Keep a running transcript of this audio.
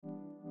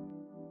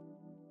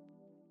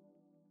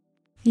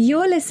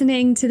You're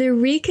listening to the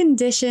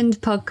Reconditioned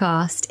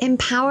podcast,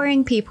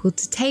 empowering people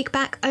to take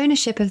back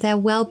ownership of their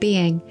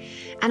well-being.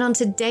 And on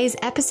today's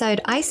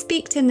episode, I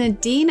speak to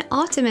Nadine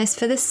Artemis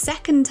for the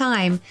second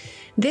time,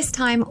 this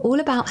time all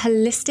about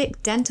holistic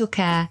dental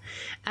care.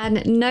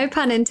 And no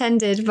pun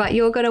intended, but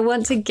you're going to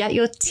want to get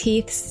your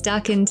teeth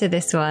stuck into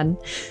this one.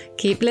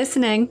 Keep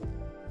listening.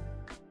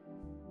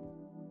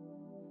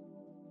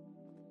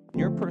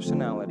 Your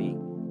personality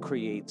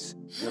creates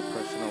your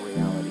personal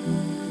reality.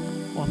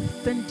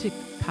 Authentic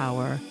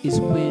power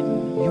is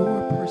when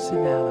your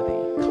personality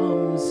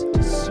comes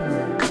to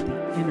serve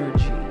the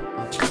energy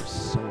of your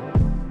soul.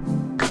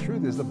 The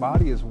truth is the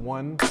body is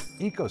one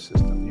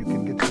ecosystem. You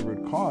can get to the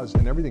root cause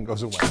and everything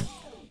goes away.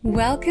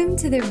 Welcome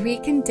to the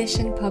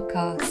Reconditioned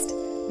podcast,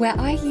 where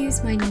I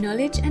use my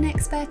knowledge and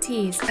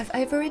expertise of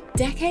over a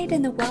decade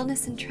in the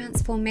wellness and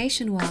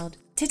transformation world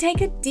to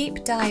take a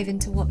deep dive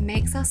into what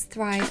makes us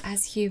thrive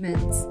as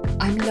humans.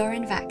 I'm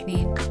Lauren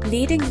Vaknin,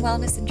 leading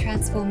wellness and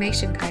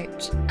transformation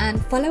coach, and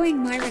following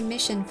my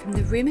remission from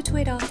the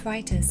rheumatoid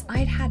arthritis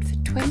I'd had for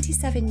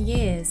 27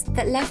 years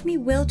that left me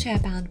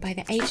wheelchair-bound by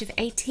the age of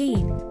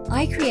 18,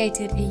 I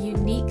created a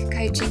unique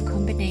coaching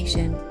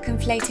combination,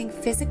 conflating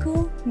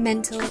physical,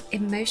 mental,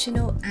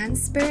 emotional, and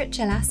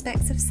spiritual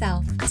aspects of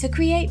self to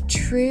create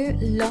true,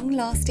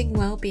 long-lasting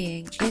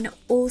well-being in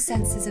all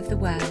senses of the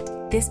word.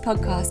 This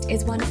podcast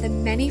is one of the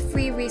many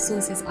free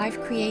resources I've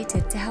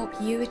created to help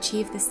you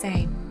achieve the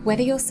same.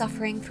 Whether you're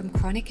suffering from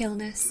chronic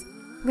illness,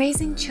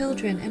 raising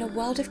children in a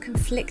world of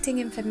conflicting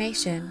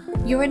information,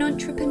 you're an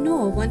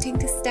entrepreneur wanting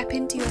to step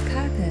into your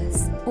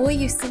purpose, or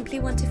you simply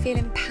want to feel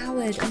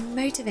empowered and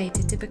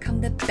motivated to become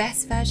the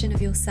best version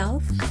of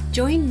yourself,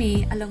 join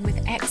me along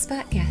with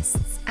expert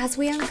guests as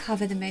we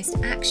uncover the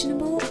most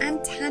actionable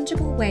and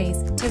tangible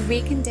ways to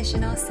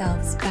recondition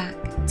ourselves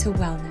back to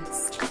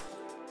wellness.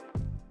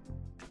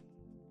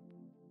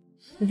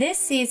 This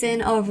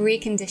season of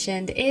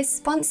Reconditioned is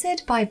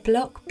sponsored by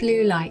Block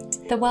Blue Light,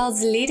 the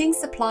world's leading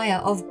supplier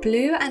of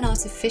blue and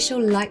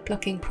artificial light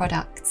blocking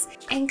products,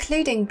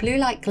 including blue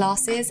light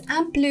glasses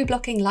and blue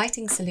blocking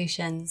lighting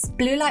solutions.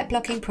 Blue light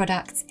blocking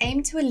products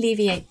aim to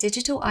alleviate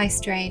digital eye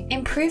strain,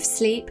 improve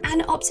sleep,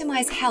 and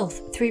optimize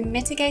health through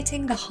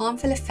mitigating the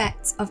harmful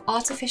effects of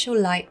artificial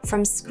light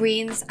from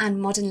screens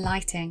and modern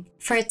lighting.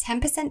 For a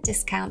 10%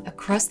 discount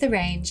across the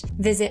range,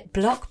 visit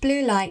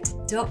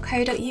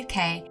blockbluelight.co.uk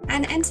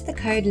and enter the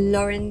code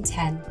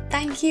Lauren10.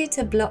 Thank you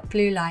to Block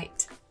Blue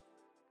Light.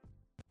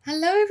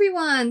 Hello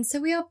everyone,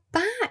 so we are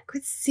back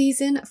with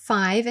season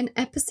 5 and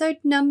episode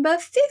number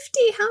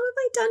 50. How have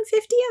I done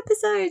 50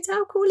 episodes?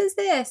 How cool is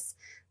this?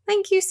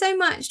 Thank you so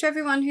much to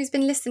everyone who's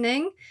been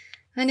listening.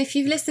 And if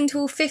you've listened to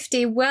all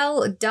 50,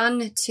 well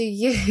done to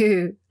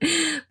you.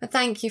 But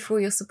thank you for all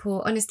your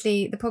support.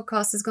 Honestly, the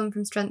podcast has gone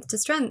from strength to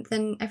strength,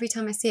 and every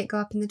time I see it go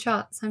up in the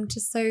charts, I'm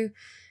just so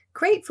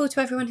grateful to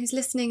everyone who's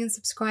listening and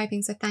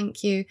subscribing, so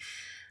thank you.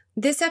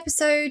 This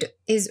episode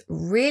is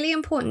really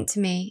important to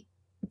me.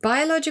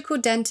 Biological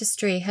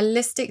dentistry,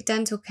 holistic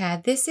dental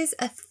care. This is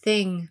a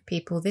thing,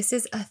 people. This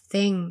is a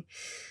thing.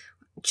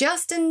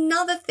 Just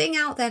another thing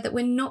out there that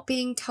we're not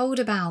being told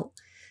about,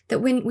 that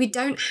we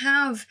don't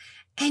have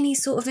any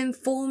sort of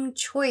informed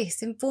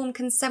choice, informed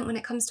consent when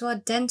it comes to our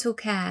dental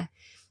care.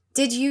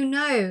 Did you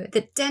know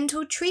that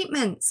dental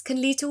treatments can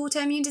lead to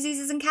autoimmune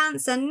diseases and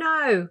cancer?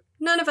 No,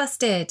 none of us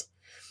did.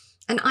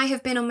 And I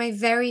have been on my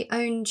very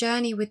own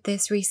journey with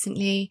this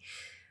recently,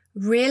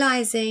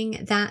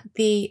 realizing that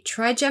the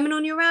trigeminal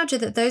neuralgia,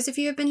 that those of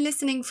you who have been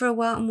listening for a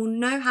while and will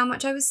know how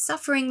much I was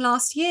suffering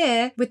last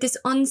year with this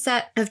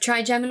onset of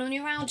trigeminal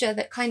neuralgia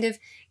that kind of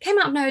came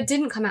out of nowhere,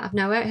 didn't come out of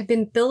nowhere. It had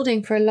been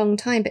building for a long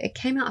time, but it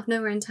came out of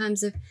nowhere in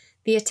terms of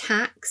the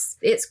attacks.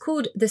 It's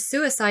called the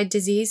suicide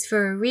disease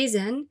for a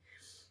reason,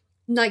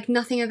 like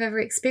nothing I've ever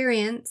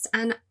experienced.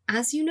 And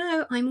as you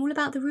know, I'm all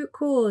about the root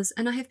cause,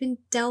 and I have been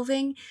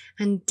delving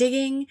and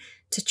digging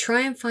to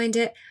try and find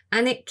it,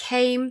 and it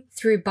came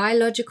through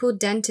biological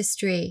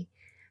dentistry.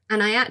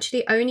 And I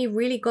actually only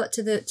really got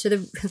to the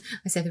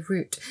I say the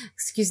root,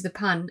 excuse the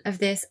pun, of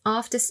this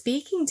after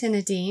speaking to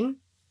Nadine.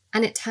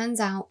 And it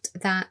turns out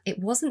that it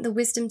wasn't the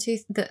wisdom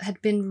tooth that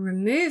had been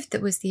removed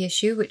that was the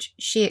issue, which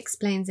she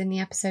explains in the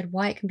episode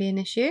why it can be an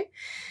issue.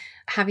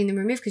 Having them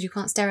removed because you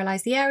can't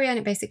sterilize the area, and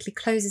it basically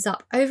closes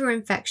up over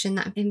infection.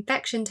 That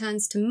infection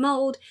turns to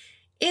mold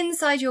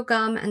inside your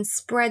gum and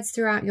spreads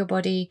throughout your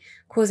body,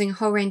 causing a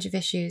whole range of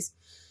issues.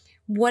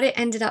 What it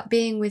ended up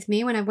being with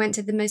me when I went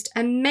to the most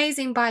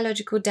amazing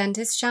biological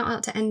dentist, shout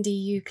out to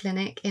NDU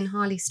Clinic in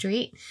Harley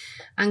Street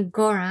and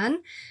Goran,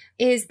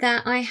 is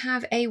that I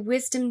have a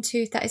wisdom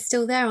tooth that is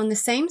still there on the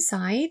same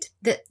side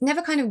that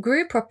never kind of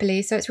grew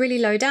properly. So it's really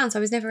low down. So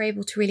I was never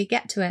able to really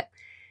get to it.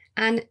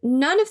 And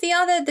none of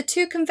the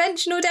two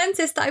conventional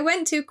dentists that I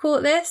went to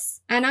caught this.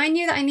 And I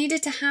knew that I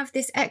needed to have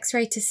this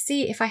x-ray to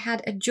see if I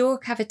had a jaw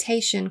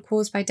cavitation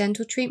caused by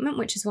dental treatment,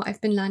 which is what I've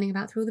been learning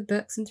about through all the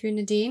books and through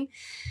Nadine.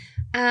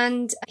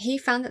 And he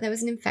found that there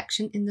was an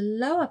infection in the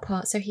lower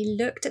part. So he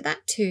looked at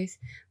that tooth,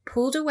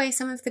 pulled away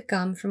some of the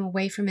gum from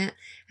away from it,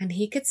 and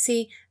he could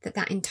see that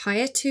that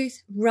entire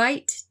tooth,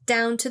 right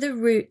down to the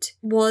root,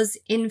 was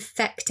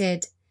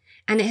infected.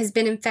 And it has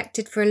been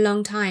infected for a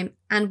long time.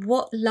 And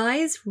what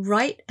lies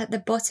right at the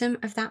bottom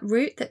of that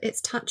root that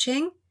it's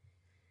touching?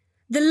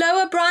 The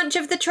lower branch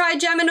of the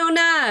trigeminal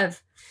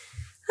nerve.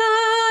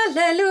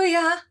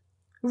 Hallelujah.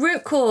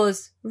 Root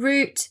cause.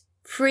 Root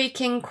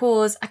freaking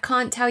cause. I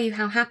can't tell you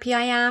how happy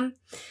I am.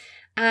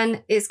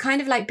 And it's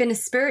kind of like been a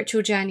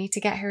spiritual journey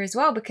to get here as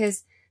well,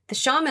 because the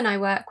shaman I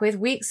work with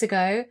weeks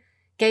ago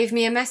gave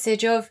me a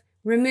message of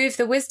remove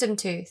the wisdom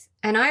tooth.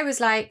 And I was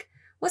like,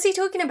 what's he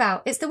talking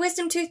about? It's the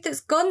wisdom tooth that's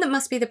gone that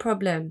must be the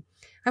problem.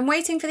 I'm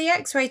waiting for the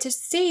x-ray to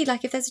see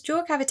like if there's a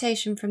jaw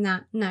cavitation from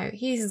that. No,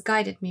 he has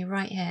guided me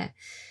right here.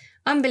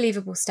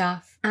 Unbelievable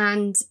stuff.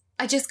 And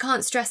I just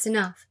can't stress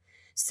enough.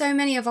 So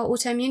many of our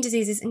autoimmune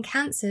diseases and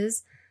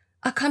cancers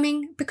are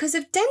coming because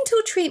of dental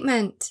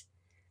treatment.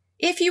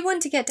 If you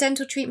want to get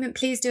dental treatment,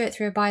 please do it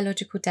through a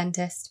biological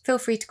dentist. Feel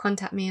free to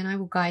contact me and I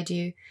will guide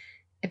you,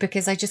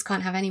 because I just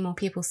can't have any more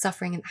people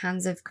suffering at the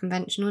hands of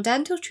conventional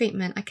dental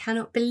treatment. I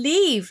cannot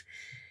believe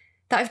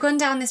that I've gone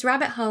down this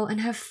rabbit hole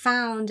and have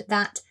found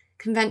that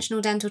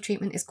conventional dental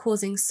treatment is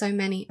causing so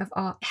many of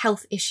our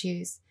health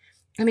issues.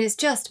 I mean, it's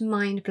just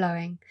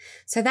mind-blowing.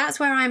 So that's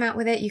where I'm at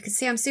with it. You can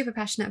see I'm super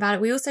passionate about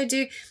it. We also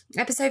do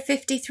episode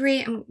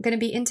 53. I'm going to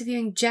be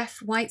interviewing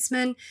Jeff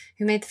Weitzman,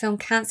 who made the film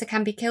Cancer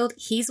Can Be Killed.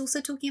 He's also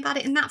talking about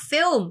it in that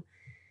film.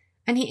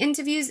 And he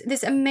interviews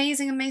this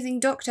amazing, amazing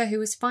doctor who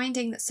was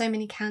finding that so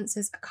many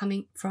cancers are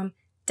coming from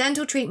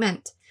dental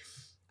treatment.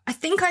 I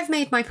think I've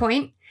made my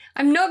point.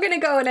 I'm not going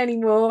to go on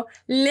anymore.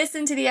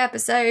 Listen to the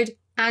episode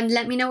and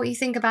let me know what you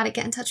think about it.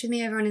 Get in touch with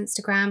me over on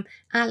Instagram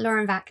at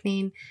Lauren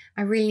Vaknin.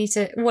 I really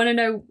want to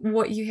know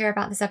what you hear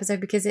about this episode,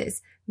 because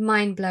it's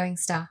mind-blowing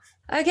stuff.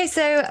 Okay,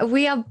 so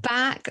we are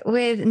back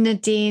with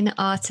Nadine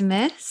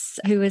Artemis,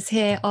 who was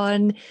here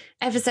on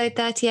episode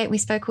 38. We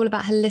spoke all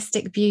about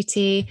holistic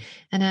beauty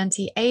and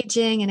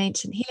anti-aging and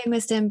ancient healing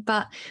wisdom,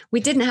 but we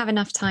didn't have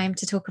enough time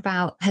to talk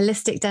about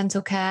holistic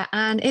dental care,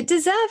 and it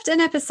deserved an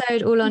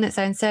episode all on its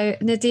own. So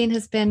Nadine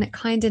has been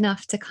kind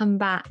enough to come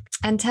back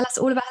and tell us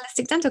all about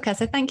holistic dental care.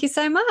 So thank you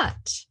so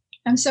much.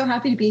 I'm so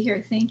happy to be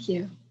here. Thank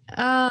you.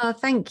 Oh,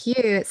 thank you.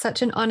 It's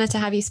such an honor to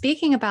have you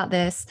speaking about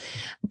this.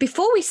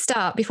 Before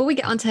we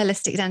get onto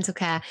holistic dental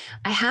care,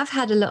 I have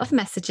had a lot of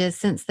messages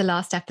since the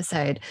last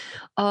episode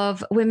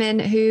of women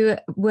who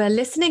were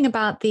listening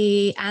about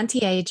the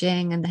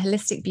anti-aging and the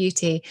holistic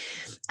beauty.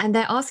 And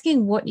they're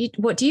asking, what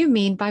do you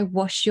mean by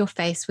wash your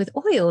face with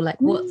oil?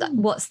 Like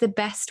what's the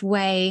best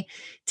way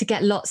to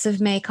get lots of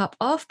makeup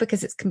off?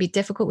 Because it can be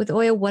difficult with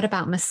oil. What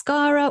about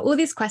mascara? All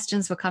these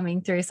questions were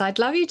coming through. So I'd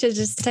love you to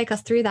just take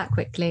us through that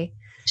quickly.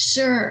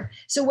 Sure.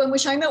 So when we're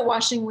talking about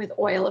washing with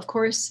oil, of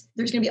course,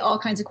 there's going to be all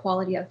kinds of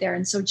quality out there.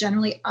 And so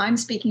generally, I'm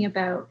speaking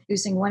about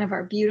using one of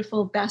our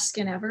beautiful Best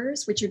Skin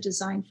Evers, which are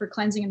designed for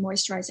cleansing and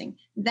moisturizing.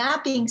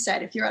 That being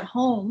said, if you're at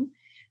home,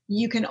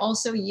 you can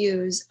also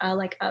use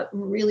like a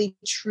really,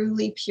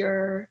 truly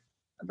pure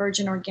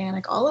virgin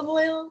organic olive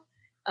oil,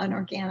 an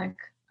organic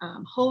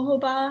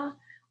jojoba,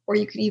 or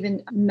you could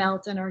even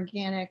melt an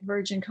organic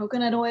virgin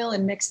coconut oil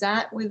and mix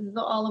that with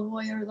the olive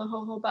oil or the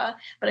jojoba.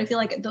 But I feel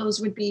like those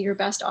would be your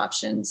best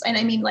options. And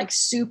I mean like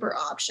super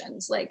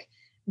options, like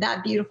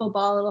that beautiful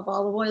bottle of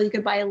olive oil. You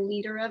could buy a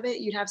liter of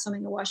it. You'd have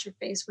something to wash your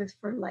face with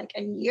for like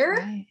a year.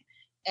 Right.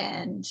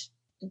 And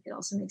you could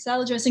also make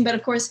salad dressing. But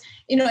of course,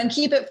 and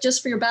keep it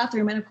just for your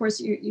bathroom. And of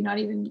course, you're not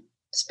even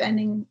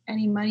spending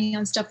any money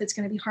on stuff that's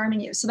going to be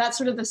harming you. So that's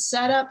sort of the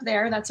setup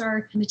there. That's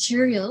our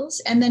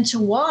materials. And then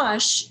to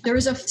wash,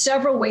 there's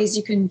several ways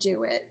you can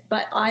do it,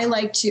 but I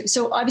like to,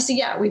 so obviously,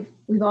 yeah, we've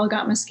all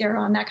got mascara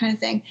on, that kind of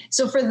thing.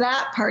 So for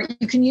that part,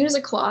 you can use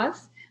a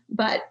cloth,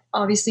 but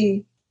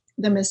obviously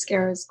the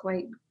mascara is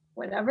quite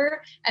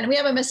whatever. And we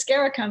have a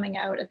mascara coming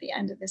out at the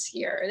end of this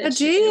year.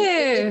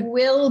 It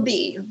will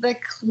be the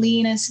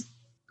cleanest,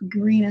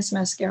 greenest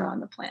mascara on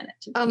the planet.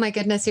 Oh my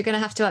goodness, you're going to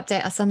have to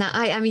update us on that.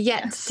 I am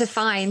yet to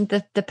find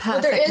the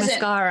perfect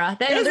mascara.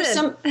 There's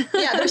some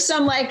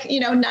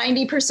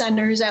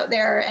 90%ers out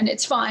there, and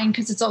it's fine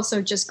because it's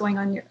also just going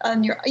on your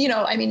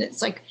I mean,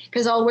 it's like,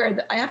 because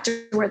I have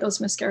to wear those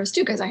mascaras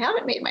too, because I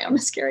haven't made my own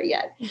mascara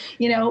yet,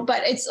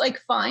 but it's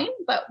like fine,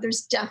 but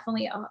there's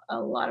definitely a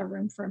lot of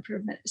room for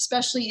improvement,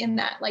 especially in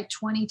that like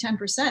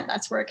 10%.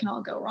 That's where it can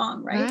all go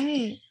wrong.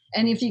 Right.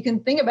 And if you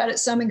can think about it,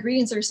 some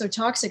ingredients are so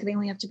toxic, they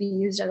only have to be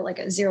used at like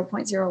a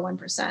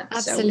 0.01%.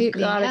 Absolutely. So we've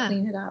got to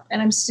clean it up. And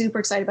I'm super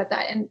excited about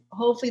that. And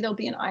hopefully there'll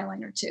be an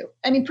eyeliner too.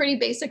 I mean, pretty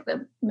basic.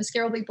 The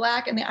mascara will be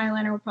black and the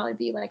eyeliner will probably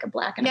be like a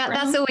black and a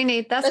brown. That's all we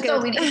need. That's good.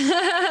 All we need.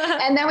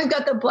 And then we've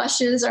got the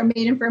blushes, our Made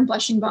in Firm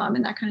blushing balm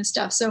and that kind of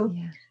stuff. So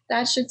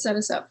that should set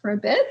us up for a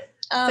bit.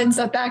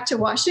 But back to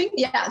washing.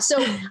 Yeah.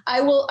 So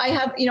I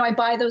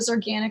buy those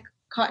organic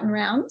cotton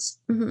rounds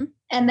and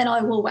then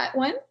I will wet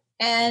one.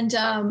 And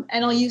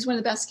I'll use one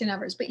of the Best Skin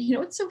Evers. But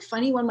what's so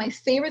funny? One of my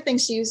favorite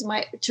things to use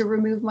to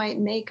remove my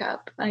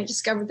makeup, and I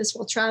discovered this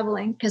while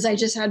traveling because I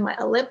just had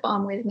a lip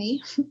balm with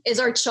me, is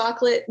our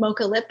chocolate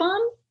mocha lip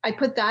balm. I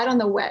put that on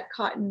the wet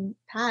cotton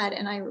pad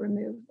and I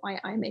remove my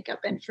eye makeup.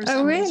 And for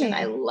some reason,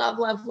 I love,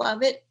 love,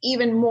 love it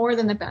even more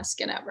than the Best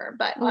Skin Ever.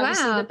 But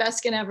obviously the Best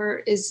Skin Ever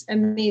is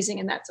amazing.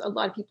 And that's a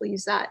lot of people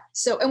use that.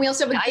 So, and we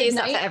also have I use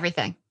that for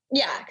everything.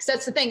 Yeah, because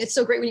that's the thing. It's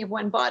so great when you have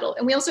one bottle.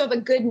 And we also have a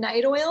Good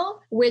Night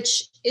Oil,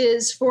 which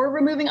is for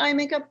removing eye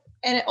makeup.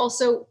 And it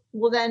also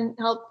will then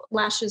help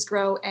lashes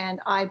grow and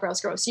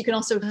eyebrows grow. So you can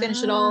also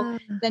finish it all,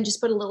 then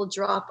just put a little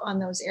drop on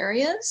those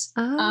areas.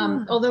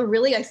 Although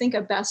really, I think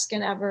a Best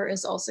Skin Ever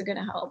is also going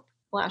to help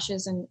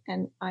lashes. And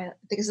I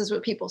think this is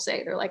what people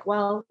say. They're like,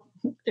 well,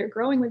 they're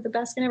growing with the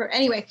Best Skin Ever.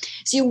 Anyway,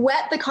 so you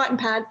wet the cotton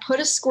pad, put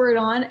a squirt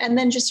on, and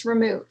then just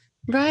remove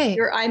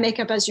your eye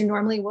makeup as you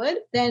normally would.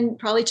 Then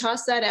probably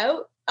toss that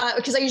out.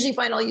 Because I usually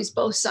find I'll use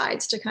both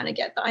sides to kind of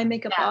get the eye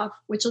makeup off,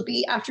 which will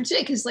be after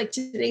today. Because like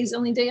today's the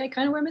only day I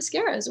kind of wear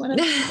mascaras when I'm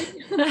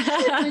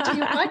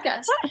doing a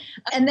podcast.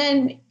 And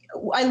then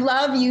I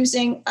love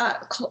using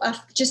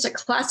just a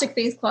classic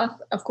face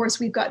cloth. Of course,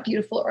 we've got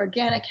beautiful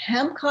organic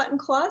hemp cotton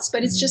cloths,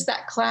 but it's just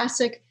that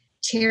classic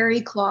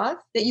terry cloth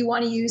that you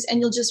want to use. And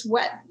you'll just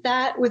wet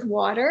that with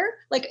water.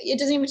 Like it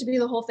doesn't even have to be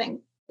the whole thing.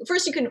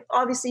 First, you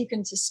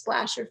can just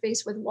splash your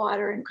face with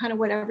water and kind of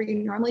whatever you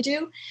normally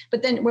do.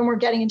 But then when we're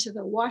getting into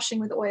the washing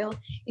with oil,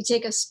 you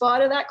take a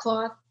spot of that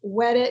cloth,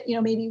 wet it,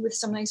 maybe with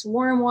some nice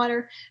warm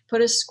water,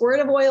 put a squirt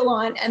of oil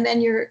on, and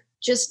then you're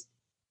just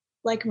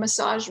like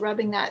massage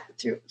rubbing that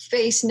through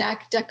face,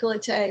 neck,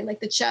 décolleté, like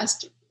the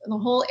chest, the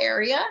whole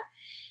area.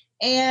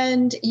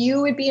 And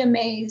you would be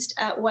amazed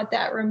at what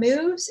that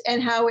removes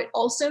and how it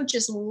also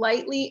just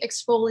lightly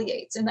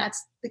exfoliates. And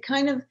that's the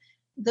kind of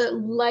the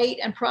light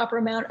and proper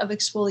amount of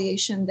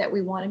exfoliation that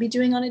we want to be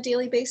doing on a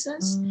daily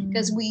basis,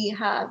 because we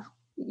have,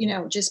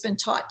 just been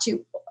taught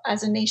to,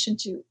 as a nation,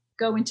 to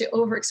go into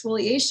over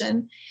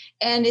exfoliation,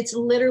 and it's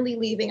literally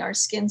leaving our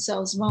skin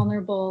cells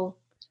vulnerable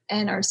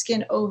and our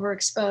skin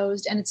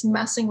overexposed, and it's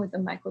messing with the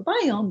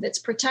microbiome that's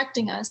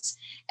protecting us.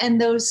 And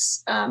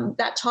those,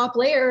 that top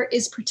layer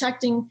is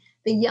protecting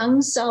the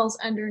young cells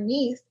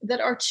underneath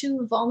that are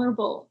too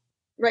vulnerable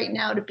right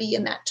now to be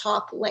in that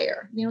top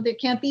layer. They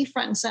can't be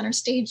front and center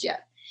stage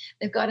yet.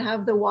 They've got to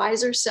have the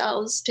wiser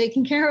cells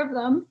taking care of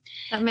them.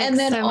 That makes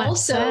so much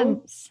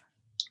sense.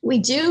 We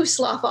do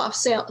slough off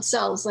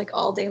cells like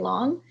all day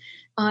long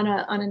on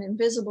an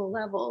invisible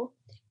level.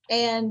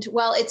 And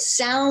while it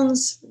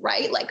sounds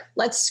right, like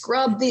let's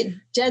scrub the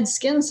dead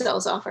skin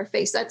cells off our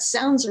face, that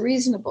sounds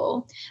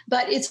reasonable,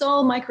 but it's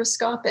all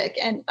microscopic.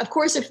 And of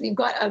course, if you've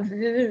got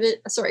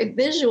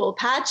visual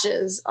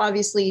patches,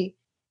 obviously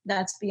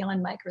that's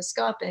beyond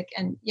microscopic.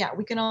 And yeah,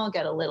 we can all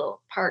get a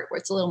little part where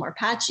it's a little more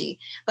patchy,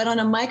 but on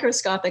a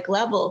microscopic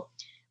level,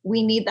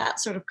 we need that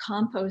sort of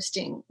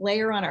composting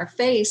layer on our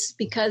face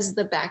because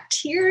the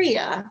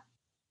bacteria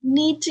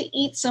need to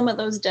eat some of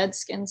those dead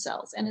skin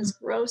cells. And as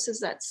gross as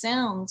that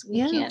sounds, we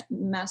can't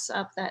mess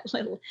up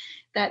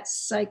that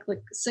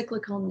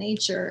cyclical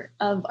nature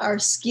of our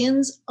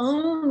skin's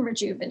own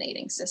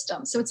rejuvenating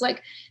system. So it's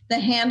like the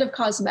hand of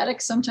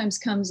cosmetics sometimes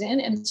comes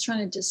in and it's trying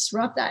to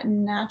disrupt that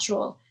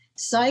natural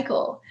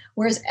cycle.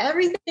 Whereas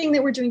everything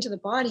that we're doing to the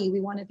body, we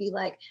want to be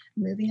like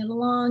moving it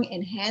along,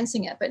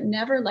 enhancing it, but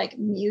never like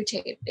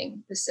mutating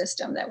the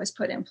system that was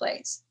put in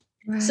place.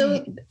 Right.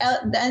 So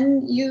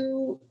then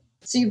you've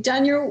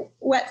done your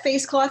wet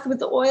face cloth with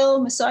the oil,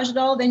 massage it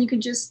all. Then you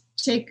can just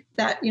take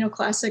that,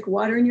 classic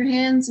water in your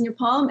hands and your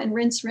palm and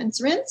rinse.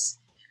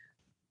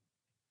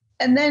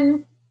 And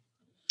then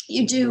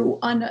you do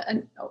on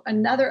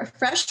another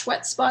fresh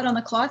wet spot on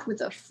the cloth with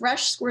a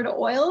fresh squirt of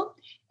oil,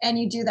 and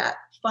you do that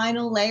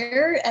final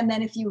layer. And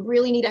then if you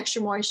really need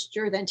extra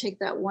moisture, then take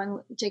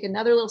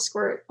another little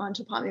squirt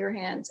onto the palm of your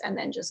hands and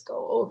then just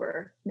go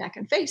over neck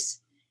and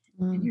face.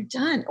 And you're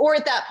done. Or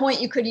at that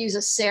point, you could use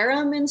a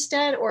serum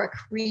instead or a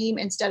cream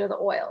instead of the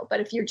oil. But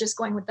if you're just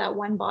going with that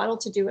one bottle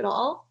to do it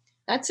all,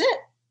 that's it.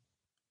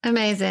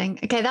 Amazing.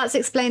 Okay, that's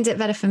explained it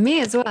better for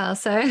me as well.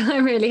 So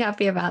I'm really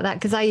happy about that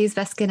because I use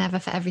Best Skin Ever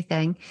for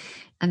everything.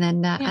 And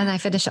then and I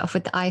finish it off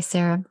with the eye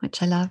serum,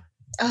 which I love.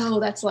 Oh,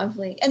 that's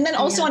lovely. And then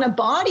also on a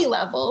body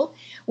level,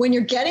 when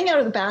you're getting out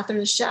of the bath or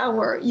the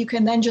shower, you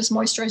can then just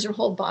moisturize your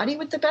whole body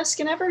with the Best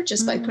Skin Ever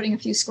just by putting a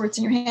few squirts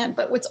in your hand.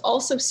 But what's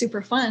also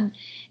super fun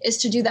is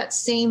to do that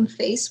same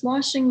face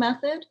washing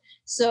method.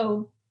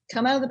 So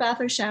come out of the bath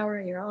or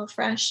shower, you're all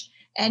fresh,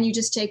 and you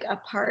just take a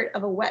part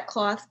of a wet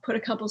cloth, put a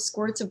couple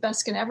squirts of Best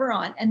Skin Ever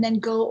on, and then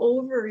go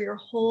over your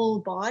whole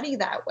body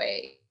that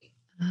way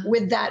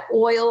with that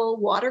oil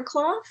water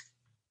cloth.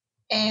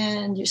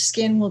 And your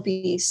skin will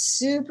be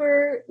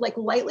super, like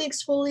lightly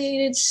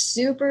exfoliated,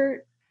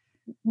 super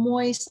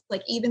moist,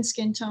 like even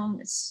skin tone.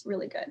 It's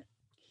really good.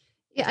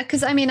 Yeah,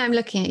 because I'm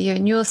looking at you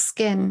and your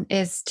skin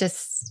is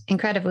just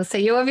incredible. So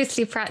you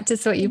obviously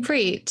practice what you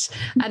preach.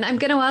 And I'm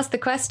going to ask the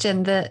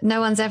question that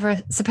no one's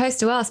ever supposed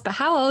to ask, but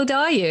how old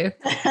are you?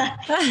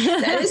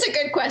 That is a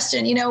good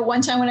question. One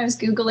time when I was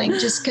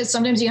Googling, just because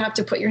sometimes you have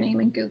to put your name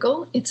in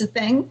Google, it's a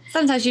thing.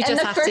 Sometimes you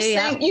just have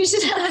to. You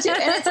should have to.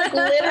 And it's like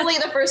literally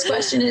the first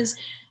question is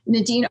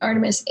Nadine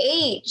Artemis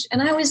age.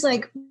 And I was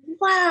like,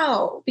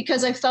 wow,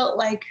 because I felt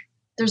like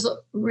there's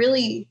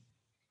really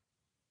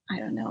I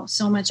don't know,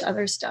 so much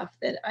other stuff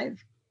that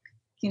I've,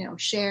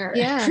 share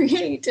Yeah. and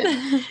create.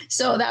 And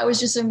so that was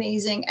just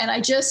amazing. And I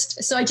just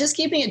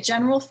keeping it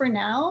general for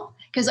now,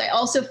 because I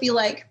also feel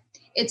like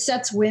it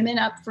sets women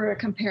up for a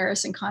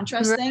comparison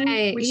contrast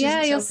thing. Which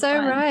Yeah, you're so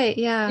fun. right.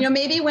 Yeah.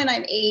 Maybe when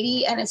I'm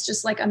 80 and it's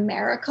just like a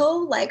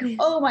miracle, like,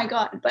 oh my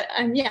God. But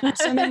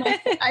so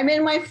I'm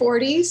in my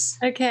 40s.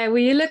 Okay. Well,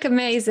 you look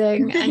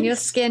amazing and your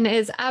skin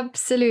is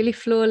absolutely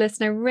flawless.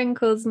 No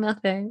wrinkles,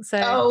 nothing.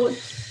 So. Oh,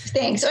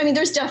 thanks. I mean,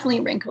 there's definitely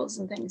wrinkles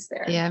and things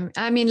there. Yeah.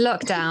 I mean,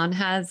 lockdown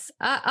has,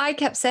 I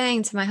kept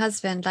saying to my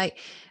husband, like,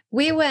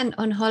 we went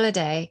on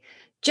holiday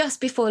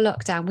just before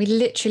lockdown. We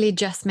literally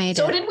just made it.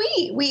 So did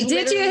we.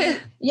 Did you?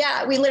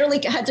 Yeah, we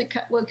literally had to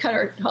cut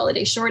our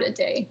holiday short a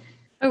day.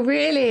 Oh,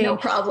 really? No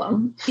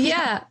problem.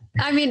 Yeah.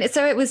 I mean,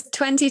 so it was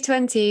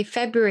 2020,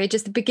 February,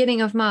 just the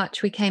beginning of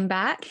March, we came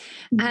back.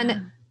 Yeah.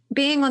 And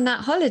being on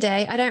that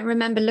holiday, I don't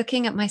remember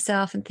looking at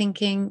myself and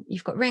thinking,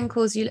 you've got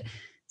wrinkles.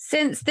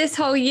 Since this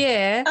whole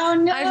year, oh,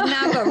 no. I've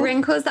now got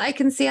wrinkles that I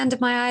can see under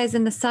my eyes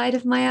and the side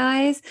of my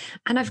eyes.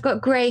 And I've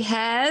got gray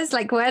hairs.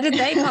 Like, where did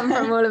they come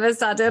from all of a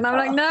sudden? I'm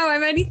like, no,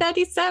 I'm only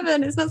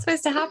 37. It's not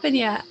supposed to happen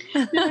yet.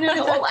 No.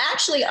 Well,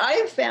 actually,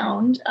 I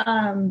found,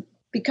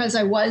 because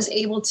I was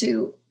able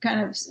to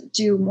kind of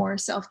do more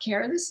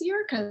self-care this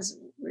year, because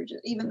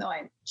even though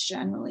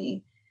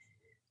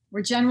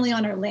we're generally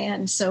on our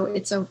land. So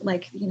it's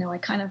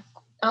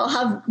I'll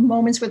have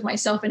moments with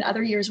myself in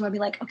other years where I'll be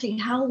like, okay,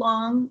 how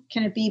long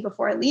can it be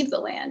before I leave the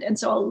land? And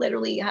so I'll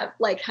literally have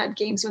had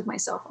games with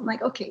myself. I'm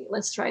like, okay,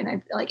 let's try. And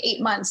I've 8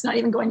 months, not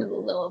even going to the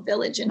little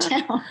village in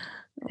town.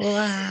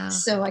 Wow.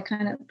 So I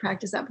kind of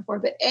practiced that before.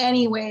 But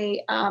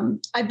anyway,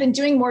 I've been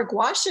doing more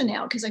gua sha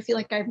now because I feel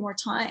like I have more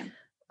time.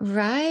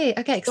 Right.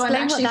 Okay.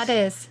 Explain what that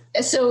is.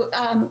 So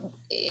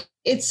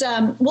it's,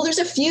 there's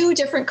a few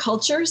different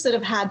cultures that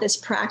have had this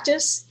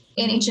practice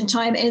in ancient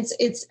time. And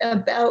it's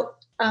about,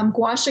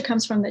 gua sha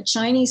comes from the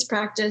Chinese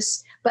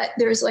practice, but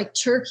there's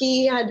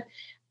Turkey had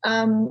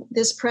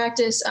this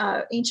practice.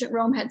 Ancient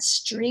Rome had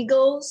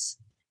strigils.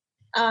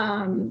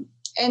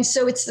 And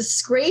so it's the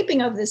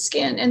scraping of the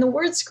skin. And the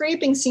word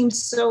scraping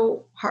seems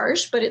so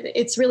harsh, but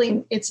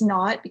it's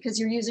not, because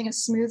you're using a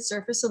smooth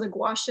surface of the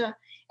gua sha.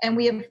 And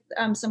we have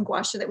some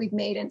gua sha that we've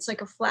made, and it's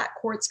like a flat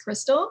quartz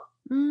crystal.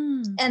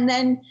 And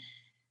then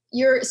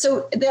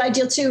so the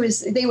ideal too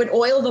is they would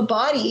oil the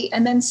body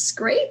and then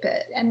scrape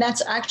it. And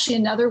that's actually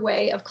another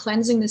way of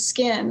cleansing the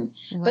skin,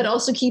 but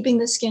also keeping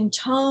the skin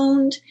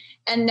toned.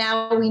 And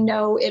now we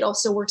know it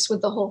also works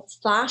with the whole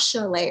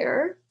fascia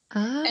layer.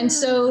 And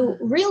so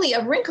really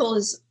a wrinkle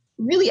is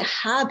really a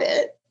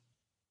habit,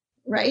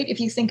 right? If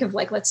you think of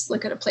let's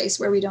look at a place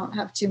where we don't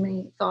have too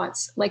many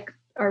thoughts, like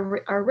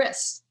our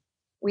wrists.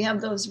 We have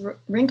those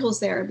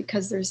wrinkles there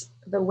because there's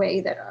the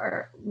way that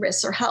our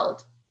wrists are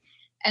held.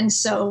 And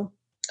so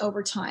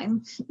over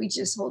time, we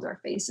just hold our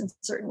face in a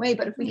certain way.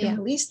 But if we can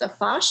release the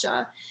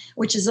fascia,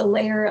 which is a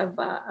layer of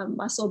a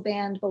muscle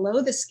band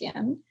below the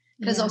skin,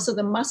 because also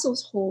the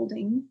muscles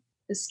holding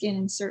the skin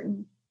in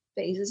certain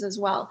phases as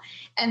well.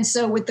 And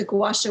so with the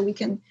gua sha, we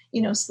can,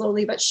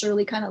 slowly but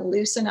surely kind of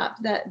loosen up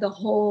the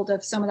hold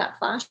of some of that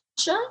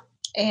fascia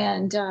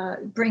and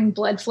bring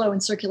blood flow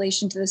and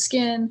circulation to the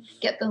skin,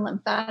 get the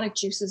lymphatic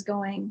juices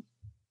going.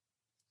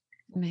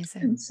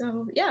 Amazing. And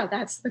so,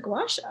 that's the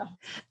gua sha.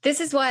 This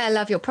is why I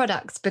love your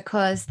products,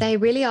 because they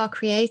really are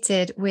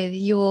created with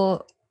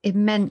your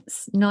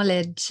immense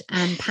knowledge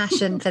and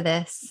passion for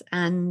this.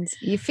 And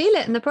you feel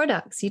it in the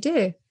products. You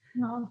do.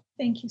 Oh,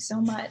 thank you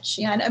so much.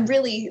 Yeah. And I'm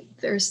really,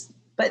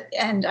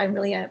 I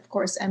really, of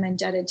course, am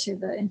indebted to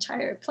the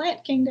entire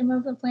plant kingdom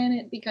of the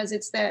planet, because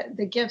it's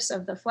the gifts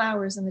of the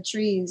flowers and the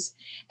trees.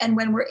 And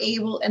when we're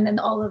able, and then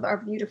all of our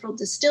beautiful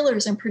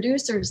distillers and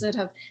producers that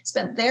have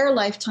spent their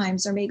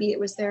lifetimes, or maybe it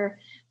was their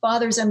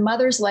fathers and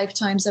mothers'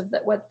 lifetimes of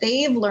what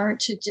they've learned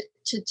to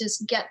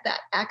just get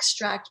that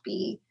extract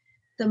be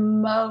the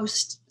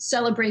most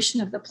celebration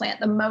of the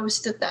plant, the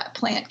most that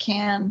plant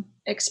can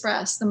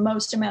express, the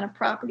most amount of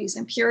properties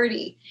and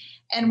purity.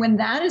 And when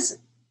that is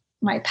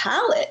my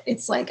palette,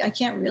 it's like I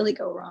can't really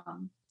go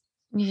wrong.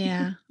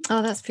 Yeah.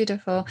 Oh, that's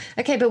beautiful.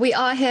 Okay, but we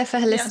are here for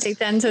holistic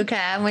dental care,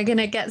 and we're going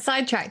to get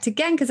sidetracked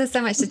again because there's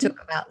so much to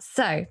talk about.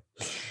 So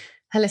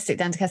holistic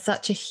dental care is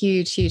such a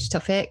huge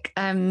topic,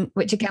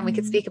 which again, we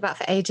could speak about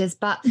for ages,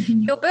 but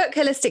your book,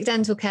 Holistic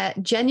Dental Care,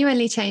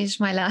 genuinely changed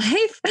my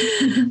life.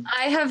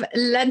 I have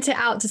lent it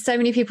out to so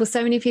many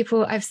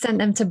people. I've sent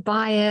them to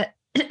buy it.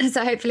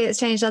 So hopefully it's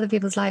changed other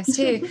people's lives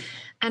too.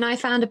 And I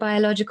found a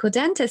biological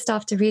dentist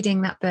after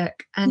reading that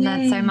book and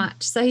learned so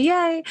much. So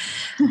yay.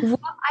 What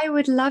I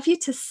would love you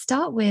to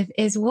start with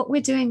is what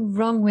we're doing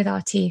wrong with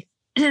our teeth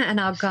and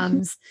our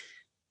gums.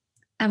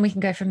 And we can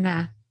go from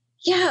there.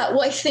 Yeah.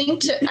 Well, I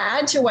think to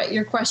add to what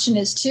your question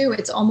is too,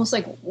 it's almost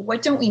like,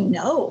 what don't we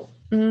know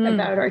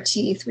about our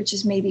teeth, which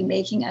is maybe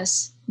making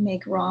us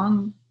make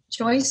wrong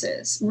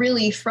choices,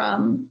 really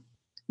from,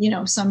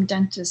 some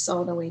dentists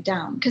all the way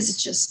down. Because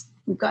it's just,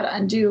 we've got to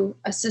undo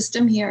a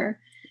system here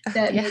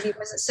that maybe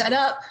wasn't set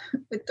up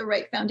with the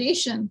right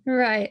foundation.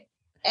 Right.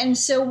 And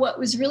so what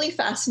was really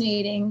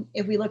fascinating,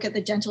 if we look at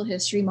the dental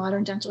history,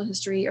 modern dental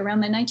history,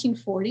 around the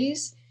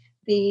 1940s,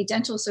 the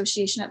Dental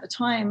Association at the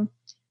time,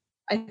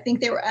 I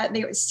think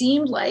it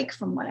seemed like,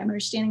 from what I'm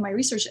understanding my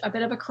research, a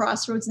bit of a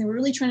crossroads, and they were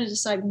really trying to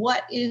decide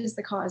what is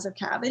the cause of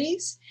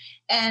cavities.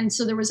 And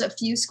so there was a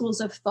few schools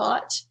of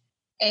thought,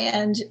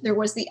 and there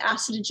was the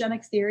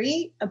acidogenic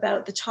theory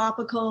about the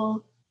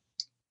topical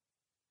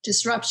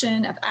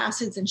disruption of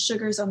acids and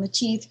sugars on the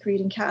teeth,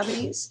 creating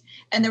cavities.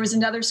 And there was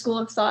another school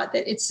of thought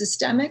that it's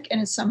systemic and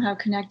is somehow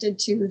connected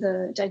to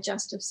the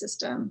digestive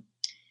system.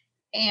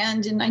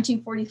 And in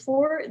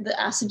 1944, the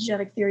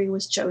acidogenic theory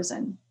was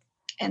chosen.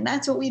 And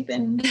that's what we've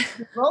been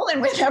rolling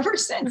with ever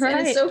since. Right.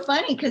 And it's so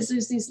funny because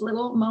there's these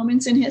little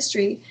moments in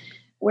history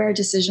where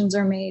decisions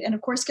are made. And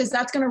of course, because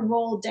that's going to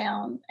roll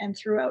down and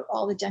throughout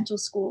all the dental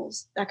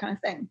schools, that kind of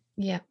thing.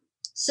 Yeah.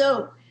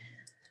 So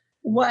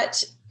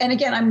and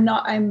again,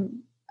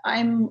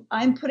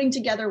 I'm putting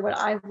together what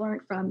I've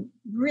learned from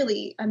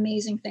really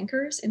amazing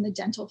thinkers in the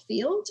dental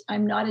field.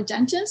 I'm not a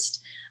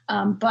dentist,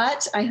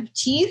 but I have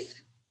teeth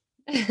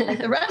like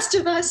the rest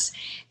of us.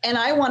 And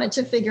I wanted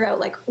to figure out,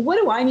 like, what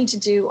do I need to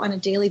do on a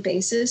daily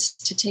basis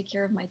to take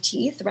care of my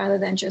teeth rather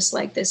than just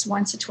like this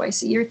once or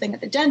twice a year thing at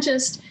the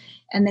dentist.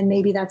 And then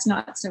maybe that's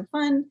not so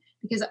fun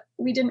because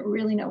we didn't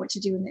really know what to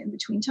do in the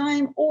in-between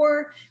time,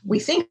 or we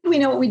think we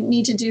know what we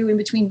need to do in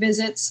between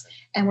visits.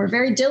 And we're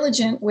very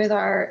diligent with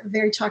our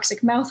very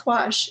toxic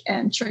mouthwash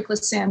and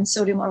triclosan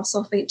sodium lauryl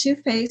sulfate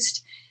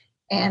toothpaste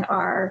and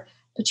our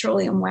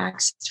petroleum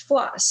waxed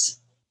floss.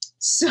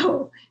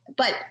 So,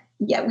 but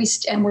yeah,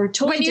 we're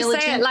totally when you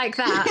diligent. say it like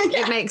that,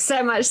 it makes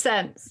so much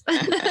sense.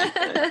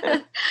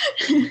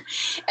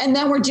 And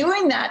then we're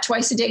doing that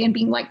twice a day and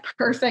being like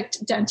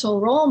perfect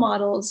dental role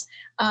models,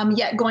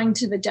 yet going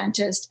to the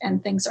dentist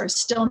and things are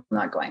still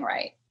not going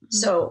right. Mm-hmm.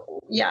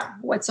 So yeah,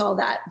 what's all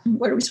that?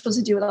 What are we supposed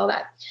to do with all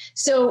that?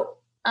 So,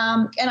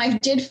 and I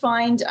did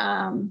find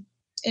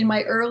in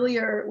my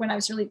earlier, when I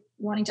was really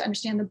wanting to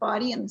understand the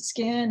body and the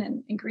skin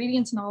and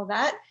ingredients and all of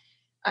that,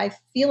 I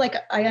feel like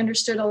I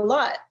understood a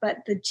lot, but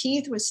the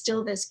teeth was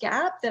still this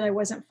gap that I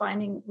wasn't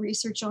finding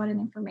research on and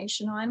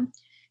information on.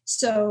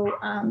 So,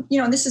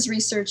 and this is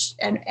research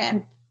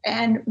and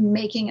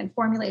making and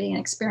formulating and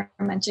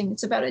experimenting.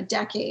 It's about a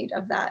decade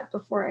of that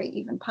before I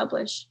even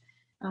publish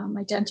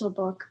my dental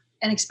book,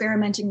 and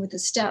experimenting with the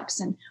steps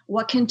and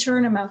what can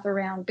turn a mouth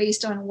around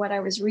based on what I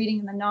was reading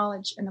and the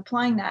knowledge and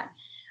applying that.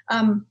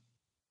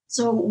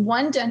 So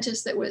one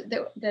dentist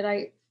that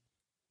I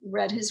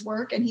read his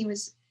work, and he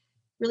was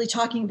really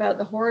talking about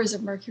the horrors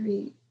of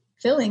mercury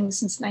fillings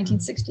since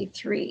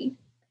 1963.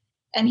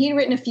 And he'd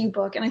written a few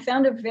books, and I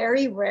found a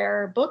very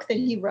rare book that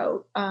he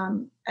wrote I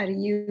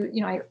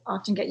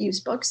often get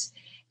used books,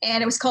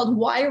 and it was called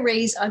Why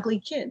Raise Ugly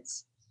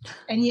Kids?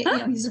 And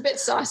he's a bit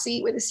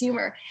saucy with his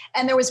humor.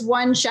 And there was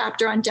one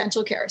chapter on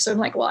dental care. So I'm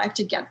like, well, I have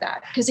to get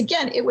that. Because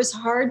again, it was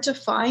hard to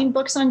find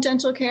books on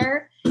dental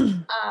care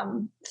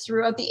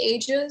throughout the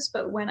ages.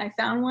 But when I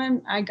found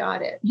one, I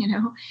got it,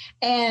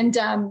 And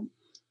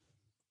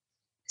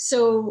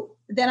so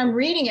then I'm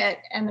reading it,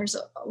 and there's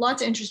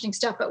lots of interesting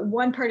stuff, but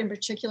one part in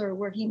particular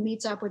where he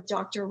meets up with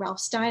Dr. Ralph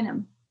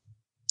Steinem,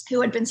 who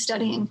had been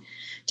studying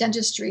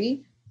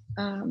dentistry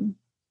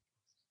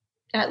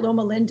at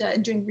Loma Linda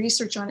and doing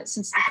research on it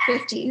since the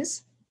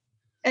 50s.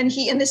 And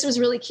this was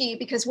really key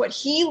because what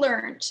he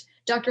learned,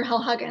 Dr.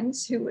 Hal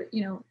Huggins, who,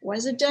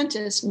 was a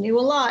dentist, knew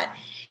a lot.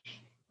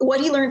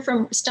 What he learned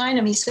from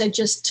Steinem, he said,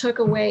 just took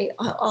away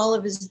all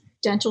of his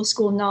dental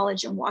school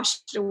knowledge and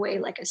washed it away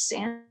like a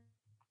sand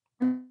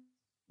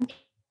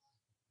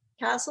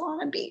castle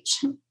on a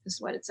beach,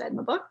 is what it said in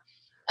the book.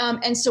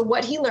 And so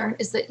what he learned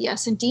is that,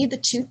 yes, indeed,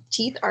 the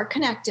teeth are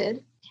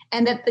connected,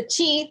 and that the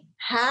teeth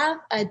have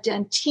a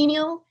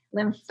dentinal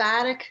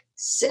lymphatic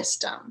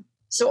system.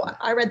 So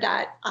I read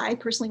that. I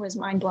personally was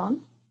mind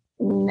blown.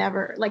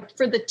 Never, like,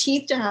 for the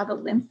teeth to have a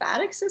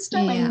lymphatic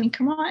system. Yeah. I mean,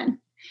 come on.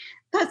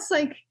 That's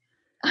like,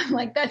 I'm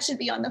like, that should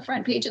be on the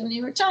front page of the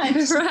New York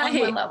Times right. On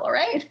one level,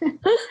 right?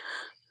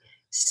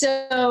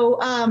 So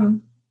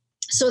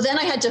then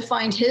I had to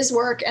find his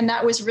work, and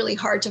that was really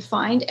hard to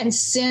find. And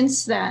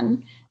since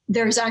then,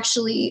 there's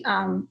actually,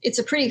 it's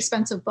a pretty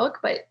expensive book,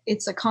 but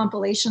it's a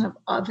compilation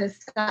of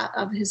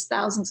his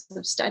thousands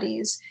of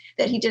studies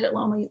that he did at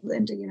Loma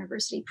Linda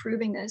University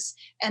proving this.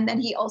 And then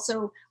he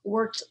also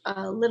worked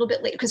a little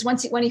bit later, because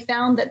when he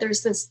found that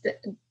there's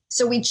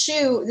so we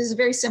chew, this is a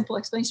very simple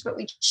explanation, but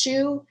we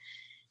chew,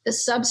 the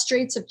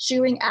substrates of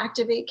chewing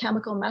activate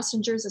chemical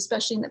messengers,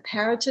 especially in the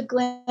parotid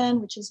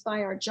gland, which is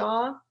by our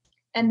jaw.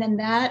 And then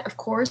that, of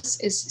course,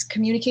 is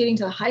communicating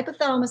to the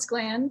hypothalamus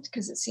gland,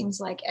 because it seems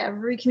like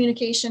every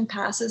communication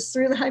passes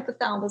through the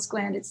hypothalamus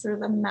gland. It's through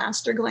the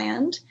master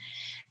gland.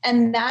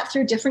 And that,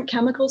 through different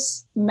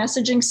chemicals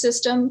messaging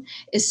system,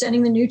 is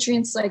sending the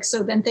nutrients,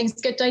 so then things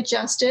get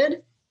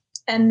digested.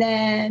 And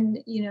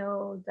then,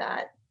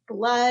 that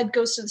blood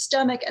goes to the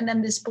stomach, and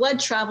then this blood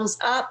travels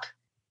up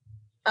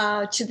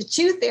to the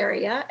tooth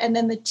area. And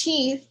then the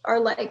teeth are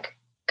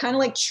kind of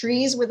like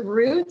trees with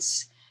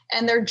roots.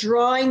 and they're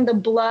drawing the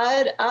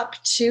blood up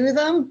to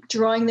them,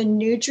 drawing the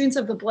nutrients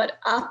of the blood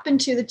up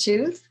into the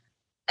tooth.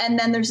 And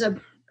then there's a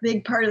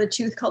big part of the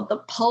tooth called the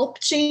pulp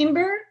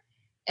chamber.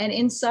 And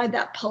inside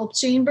that pulp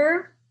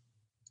chamber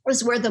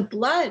is where the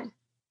blood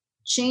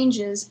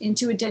changes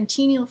into a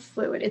dentinal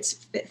fluid.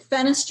 It's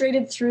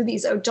fenestrated through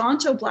these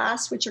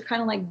odontoblasts, which are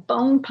kind of like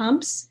bone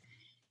pumps.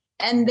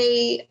 And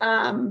they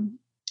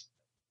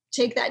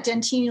take that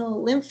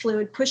dentinal lymph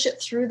fluid, push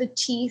it through the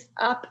teeth,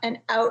 up and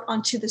out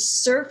onto the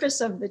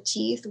surface of the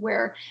teeth,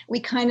 where we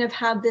kind of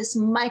have this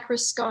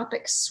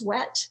microscopic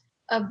sweat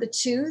of the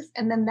tooth.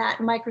 And then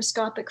that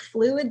microscopic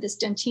fluid, this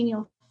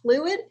dentinal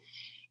fluid,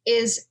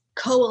 is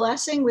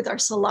coalescing with our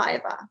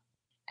saliva.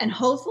 And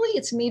hopefully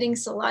it's meeting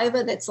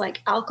saliva that's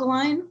like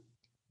alkaline.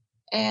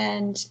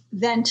 And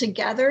then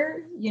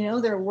together, you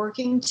know, they're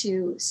working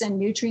to send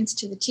nutrients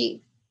to the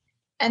teeth.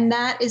 And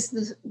that is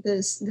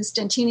this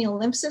dentinal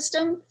lymph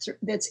system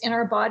that's in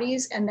our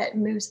bodies and that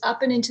moves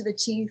up and into the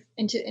teeth,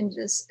 into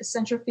this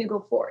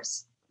centrifugal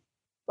force,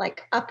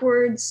 like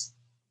upwards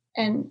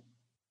and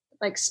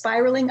like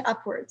spiraling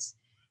upwards.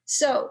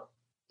 So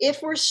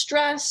if we're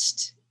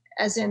stressed,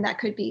 as in that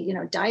could be, you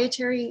know,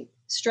 dietary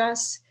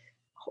stress,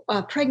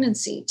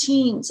 pregnancy,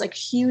 teens, like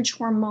huge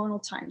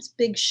hormonal times,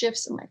 big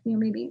shifts in life, you know,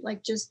 maybe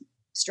like just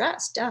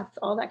stress, death,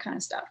 all that kind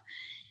of stuff.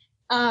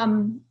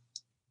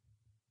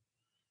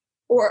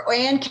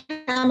 And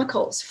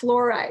chemicals,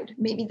 fluoride,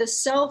 maybe the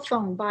cell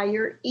phone by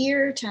your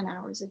ear 10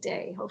 hours a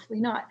day,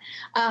 hopefully not.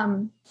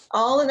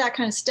 All of that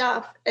kind of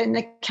stuff. And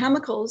the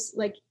chemicals,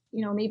 like,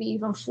 you know, maybe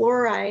even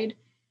fluoride,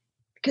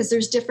 because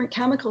there's different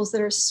chemicals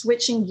that are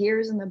switching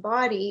gears in the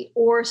body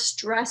or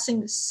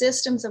stressing the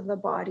systems of the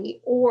body,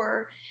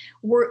 or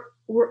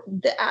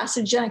the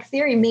acidogenic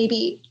theory,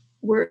 maybe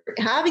we're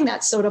having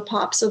that soda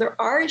pop. So there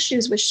are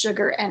issues with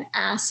sugar and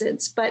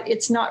acids, but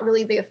it's not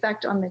really the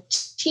effect on the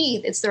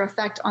teeth. It's their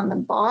effect on the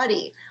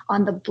body,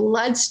 on the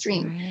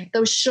bloodstream. Right.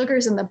 Those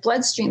sugars in the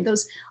bloodstream,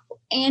 those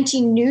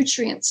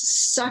anti-nutrients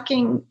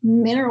sucking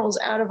minerals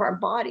out of our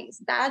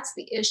bodies. That's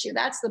the issue.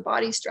 That's the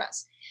body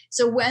stress.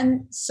 So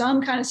when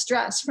some kind of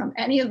stress from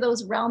any of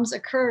those realms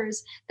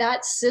occurs,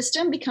 that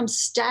system becomes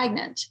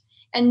stagnant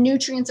and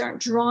nutrients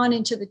aren't drawn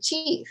into the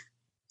teeth.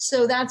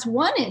 So that's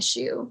one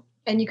issue.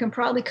 And you can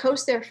probably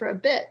coast there for a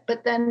bit,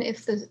 but then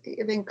if it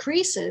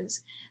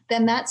increases,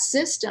 then that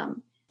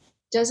system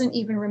doesn't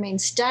even remain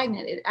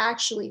stagnant. It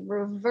actually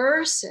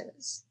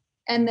reverses.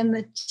 And then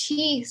the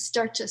teeth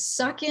start to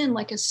suck in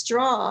like a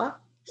straw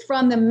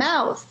from the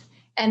mouth.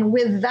 And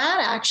with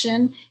that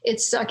action,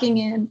 it's sucking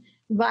in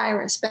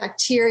virus,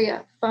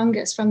 bacteria,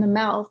 fungus from the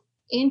mouth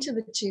into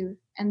the tooth.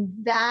 And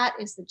that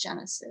is the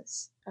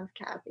genesis of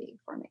cavity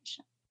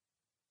formation.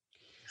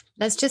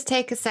 Let's just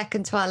take a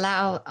second to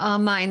allow our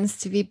minds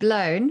to be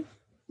blown,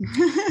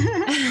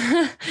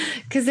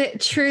 because it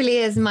truly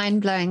is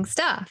mind-blowing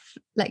stuff.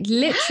 Like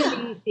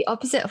literally the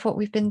opposite of what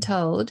we've been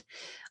told.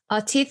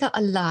 Our teeth are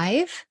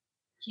alive.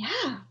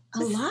 Yeah,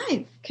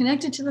 alive,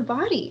 connected to the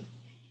body.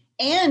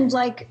 And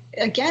like,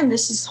 again,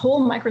 this is whole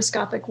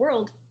microscopic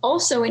world.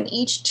 Also in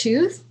each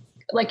tooth,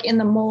 like in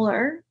the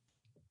molar,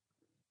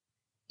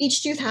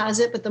 each tooth has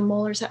it, but the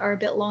molars are a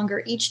bit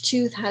longer. Each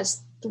tooth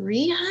has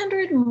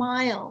 300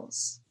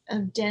 miles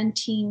of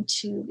dentine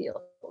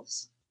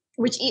tubules,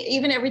 which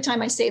even every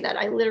time I say that,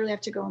 I literally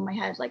have to go in my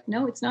head like,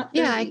 no, it's not 30,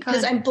 yeah,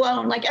 because I'm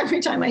blown like every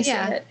time I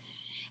say it.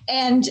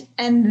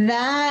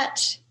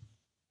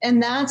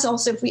 And that's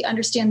also, if we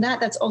understand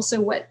that, that's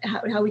also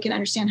how we can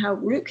understand how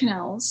root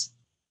canals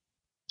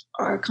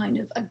are kind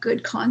of a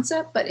good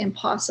concept, but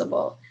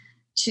impossible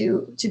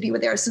to be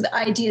what they are. So the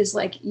idea is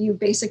like you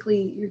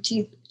basically, your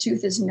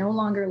tooth is no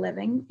longer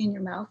living in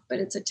your mouth, but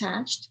it's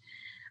attached.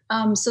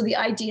 So the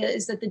idea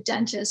is that the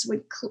dentist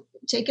would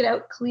take it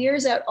out,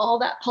 clears out all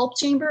that pulp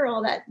chamber,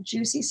 all that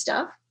juicy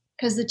stuff,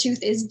 because the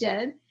tooth is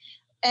dead.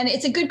 And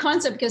it's a good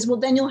concept because, well,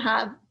 then you'll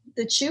have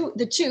the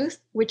tooth,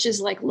 which is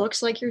like,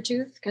 looks like your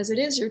tooth because it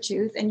is your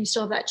tooth, and you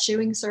still have that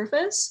chewing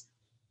surface.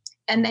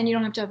 And then you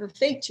don't have to have a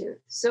fake tooth.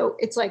 So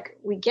it's like,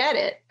 we get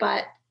it,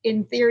 but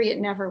in theory, it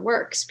never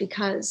works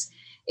because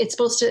it's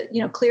supposed to,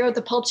 you know, clear out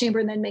the pulp chamber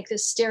and then make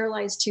this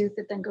sterilized tooth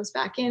that then goes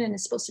back in and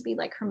is supposed to be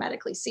like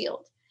hermetically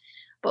sealed.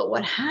 But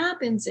what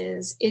happens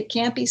is it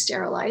can't be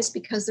sterilized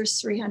because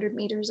there's 300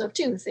 meters of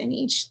tooth in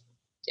each,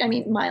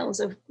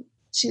 miles of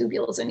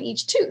tubules in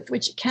each tooth,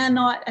 which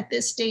cannot at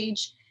this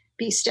stage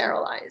be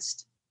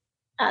sterilized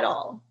at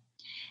all.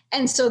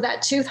 And so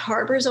that tooth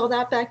harbors all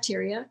that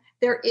bacteria.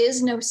 There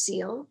is no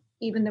seal,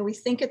 even though we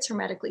think it's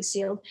hermetically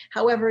sealed.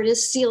 However, it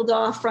is sealed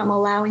off from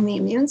allowing the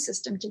immune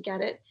system to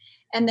get it.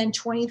 And then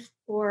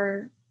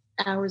 24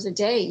 hours a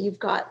day, you've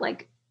got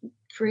like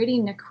pretty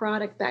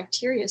necrotic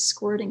bacteria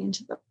squirting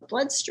into the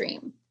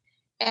bloodstream.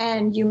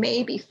 And you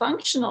may be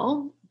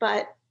functional,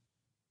 but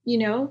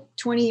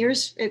 20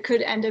 years, it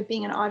could end up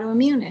being an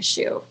autoimmune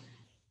issue.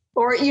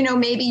 Or,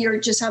 maybe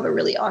you just have a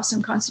really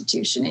awesome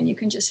constitution and you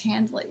can just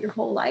handle it your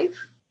whole life.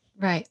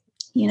 Right.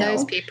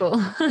 Those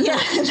people.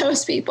 Yeah,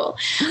 those people.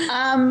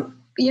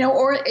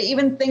 Or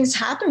even things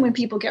happen when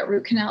people get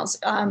root canals.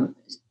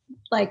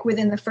 like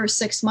within the first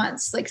 6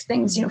 months, like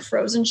things,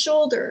 frozen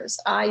shoulders,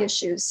 eye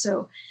issues.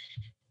 So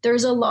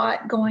there's a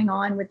lot going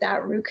on with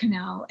that root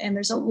canal. And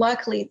there's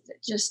luckily,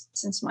 just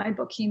since my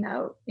book came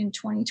out in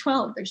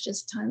 2012, there's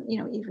just a ton,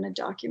 even a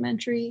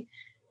documentary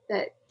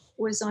that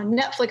was on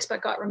Netflix,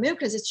 but got removed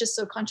because it's just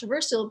so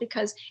controversial,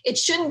 because it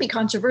shouldn't be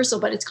controversial,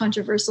 but it's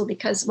controversial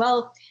because,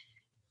 well,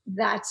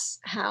 that's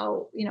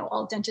how,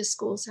 all dentist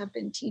schools have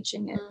been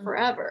teaching it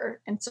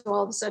forever. And so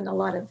all of a sudden a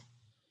lot of,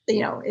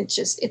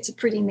 it's a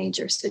pretty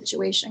major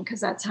situation,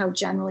 because that's how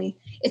generally,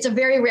 it's a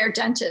very rare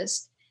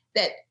dentist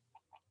that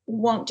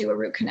won't do a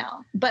root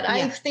canal. But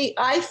I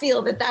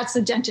feel that that's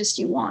the dentist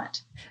you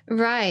want.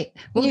 Right.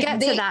 We'll get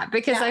to that,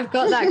 because I've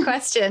got that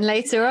question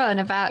later on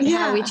about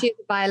how we choose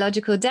a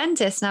biological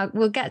dentist. Now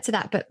we'll get to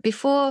that. But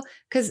before,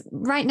 because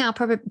right now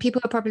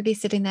people are probably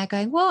sitting there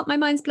going, what? My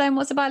mind's blown.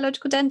 What's a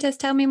biological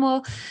dentist? Tell me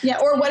more. Yeah.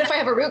 Or what if I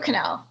have a root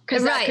canal?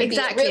 Because that could be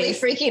really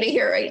freaky to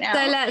hear right now.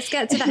 So let's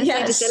get to that.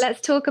 Yes. So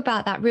let's talk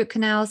about that, root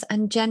canals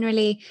and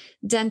generally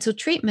dental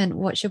treatment.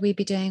 What should we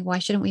be doing? Why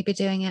shouldn't we be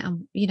doing it?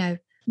 And,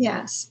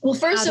 yes. Well,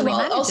 first of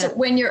all, also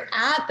when you're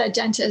at the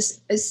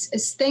dentist,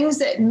 is things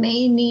that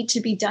may need to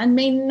be done,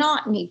 may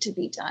not need to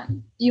be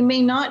done. You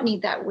may not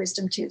need that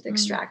wisdom tooth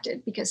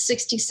extracted, because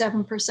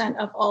 67%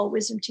 of all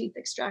wisdom tooth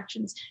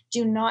extractions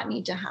do not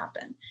need to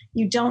happen.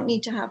 You don't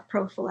need to have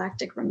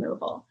prophylactic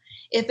removal.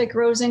 If it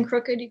grows in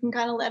crooked, you can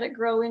kind of let it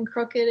grow in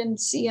crooked and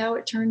see how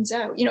it turns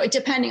out,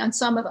 depending on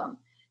some of them.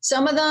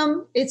 Some of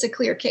them, it's a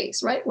clear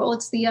case, right? Well,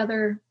 it's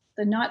the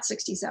not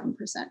 67%.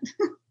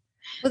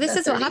 Well, this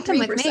is what happened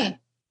with me.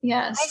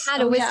 Yes. I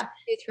had a wisdom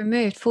tooth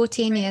removed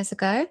 14 years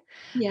ago.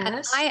 Yes.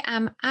 And I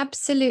am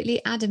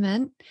absolutely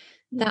adamant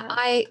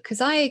that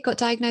because I got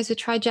diagnosed with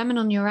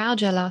trigeminal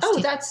neuralgia last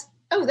year. That's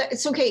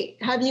okay.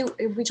 Have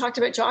we talked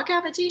about jaw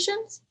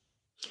cavitations?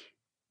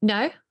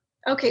 No.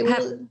 Okay.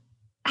 Well,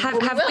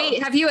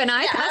 have you and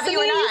I? Yeah, have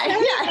you and I?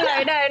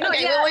 Yeah. No.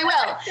 Okay. Well, we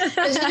will,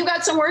 because you've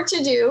got some work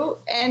to do,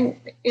 and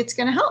it's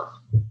going to help.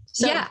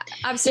 So, yeah,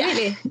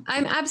 absolutely. Yeah.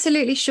 I'm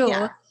absolutely sure.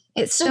 Yeah.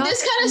 So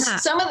this kind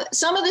of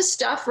some of this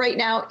stuff right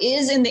now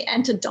is in the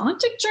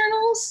endodontic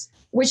journals,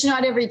 which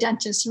not every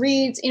dentist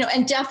reads,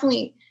 and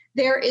definitely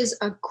there is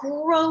a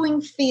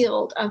growing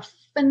field of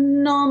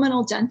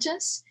phenomenal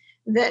dentists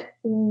that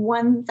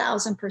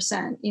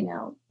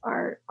 1000%,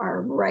 are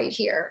right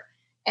here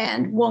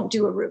and won't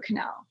do a root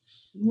canal,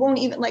 won't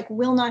even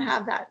will not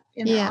have that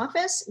in their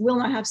office, will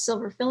not have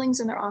silver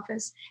fillings in their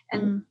office.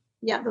 And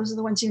those are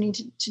the ones you need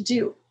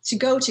to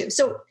go to.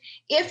 So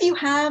if you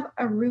have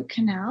a root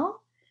canal,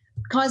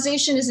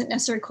 causation isn't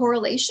necessarily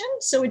correlation.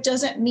 So it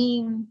doesn't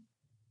mean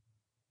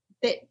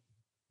that,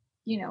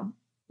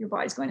 your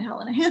body's going to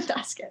hell in a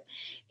handbasket.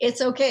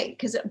 It's okay.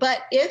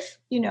 But if,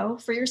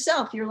 for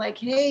yourself, you're like,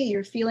 hey,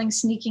 you're feeling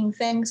sneaking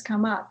things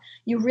come up,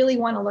 you really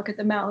want to look at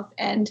the mouth.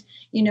 And,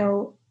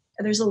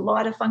 there's a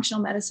lot of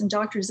functional medicine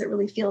doctors that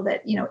really feel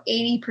that,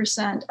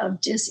 80%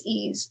 of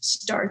dis-ease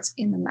starts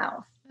in the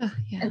mouth. Oh,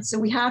 yeah. And so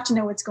we have to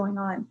know what's going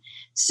on.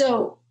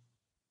 So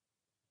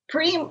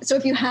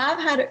if you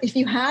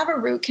have a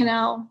root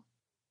canal,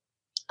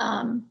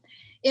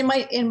 in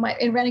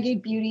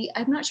Renegade Beauty,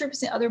 I'm not sure if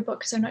it's in the other book,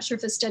 because I'm not sure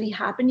if the study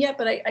happened yet,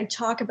 but I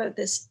talk about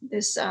this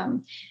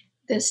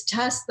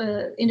test,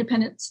 the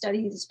independent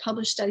study, this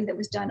published study that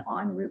was done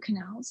on root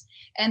canals,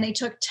 and they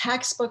took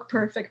textbook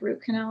perfect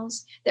root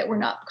canals that were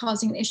not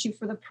causing an issue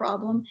for the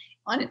problem.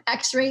 On an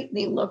X-ray,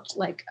 they looked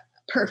like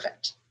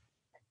perfect.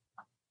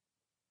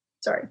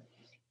 Sorry.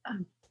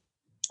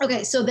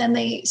 Okay, so then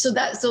they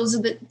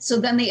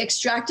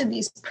extracted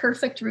these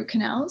perfect root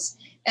canals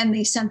and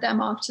they sent them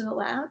off to the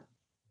lab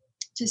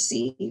to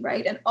see,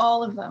 right? And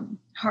all of them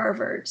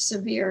harbored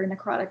severe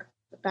necrotic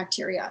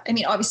bacteria. I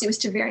mean, obviously it was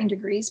to varying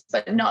degrees,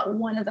 but not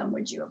one of them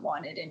would you have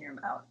wanted in your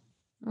mouth.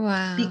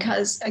 Wow.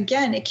 Because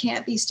again, it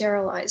can't be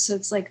sterilized. So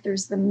it's like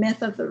there's the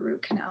myth of the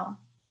root canal.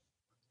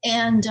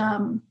 And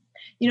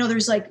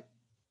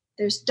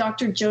there's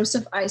Dr.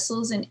 Joseph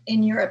Eisels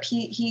in Europe.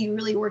 He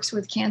really works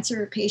with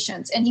cancer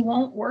patients, and he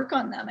won't work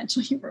on them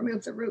until you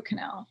remove the root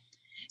canal.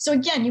 So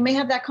again, you may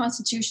have that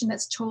constitution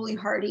that's totally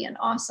hardy and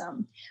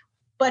awesome,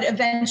 but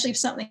eventually if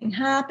something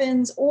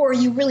happens, or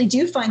you really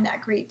do find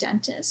that great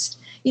dentist,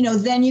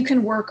 then you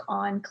can work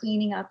on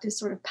cleaning up this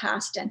sort of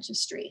past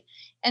dentistry.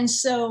 And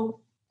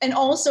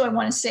also I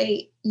want to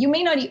say, you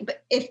may not,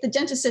 but if the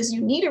dentist says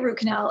you need a root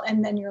canal,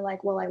 and then you're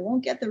like, well, I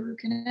won't get the root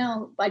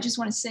canal, I just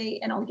want to say,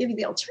 and I'll give you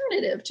the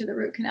alternative to the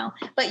root canal,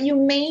 but you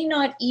may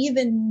not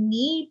even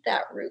need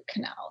that root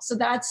canal. So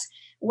that's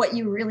what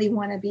you really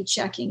want to be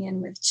checking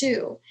in with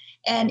too.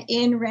 And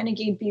in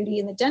Renegade Beauty,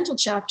 in the dental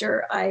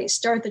chapter, I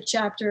start the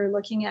chapter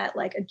looking at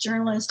like a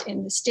journalist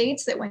in the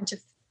States that went to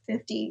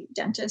 50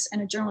 dentists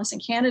and a journalist in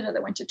Canada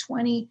that went to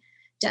 20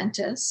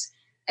 dentists,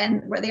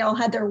 and where they all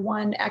had their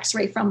one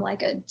X-ray from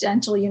like a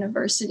dental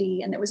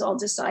university, and it was all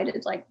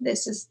decided like,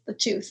 this is the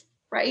tooth,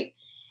 right?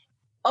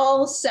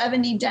 all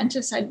 70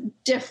 dentists had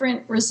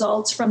different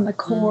results from the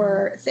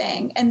core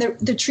thing. And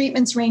the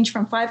treatments range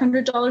from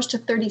 $500 to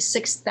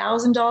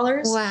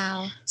 $36,000.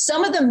 Wow.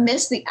 Some of them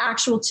missed the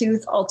actual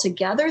tooth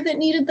altogether that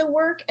needed the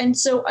work. And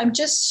so I'm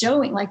just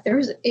showing like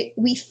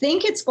we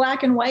think it's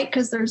black and white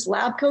because there's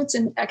lab coats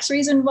and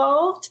x-rays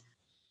involved,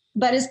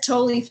 but it's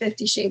totally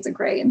 50 shades of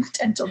gray in the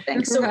dental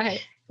thing. So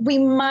right. We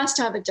must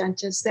have a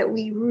dentist that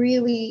we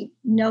really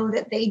know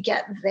that they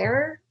get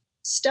their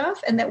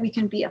stuff and that we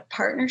can be a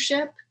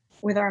partnership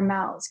with our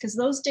mouths, because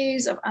those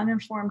days of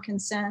uninformed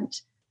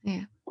consent,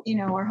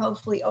 are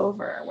hopefully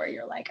over, where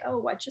you're like, oh,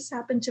 what just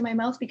happened to my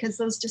mouth? Because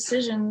those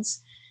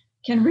decisions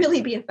can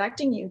really be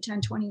affecting you 10,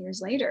 20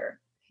 years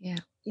later. Yeah.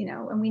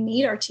 And we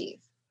need our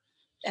teeth,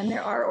 and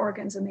there are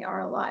organs and they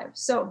are alive.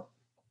 So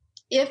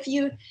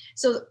the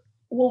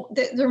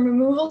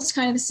removal is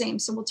kind of the same.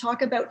 So we'll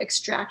talk about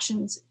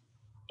extractions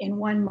in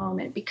one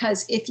moment,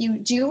 because if you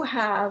do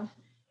have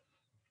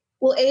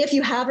if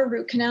you have a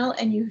root canal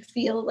and you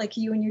feel like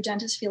you and your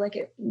dentist feel like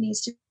it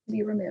needs to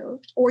be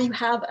removed, or you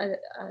have a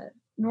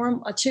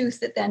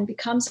tooth that then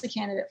becomes the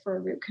candidate for a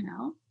root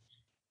canal,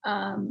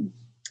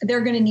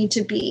 they're going to need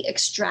to be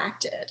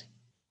extracted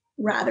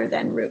rather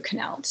than root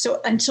canal.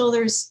 So until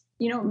there's,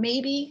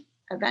 maybe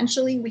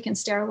eventually we can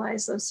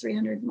sterilize those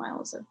 300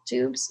 miles of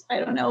tubes. I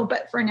don't know,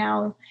 but for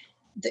now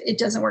it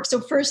doesn't work.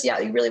 So first,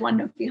 you really want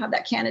to know if you have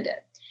that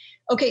candidate.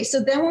 Okay, so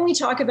then when we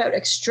talk about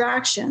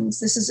extractions,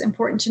 this is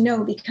important to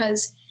know,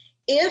 because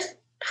if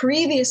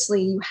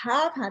previously you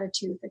have had a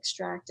tooth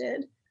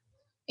extracted,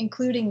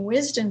 including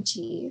wisdom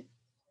teeth,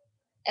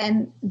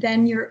 and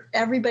then you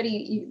got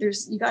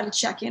to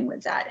check in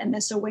with that.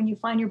 And so when you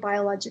find your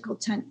biological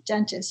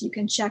dentist, you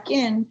can check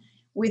in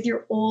with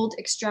your old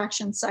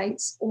extraction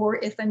sites, or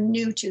if a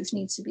new tooth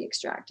needs to be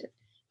extracted.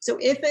 So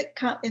if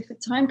the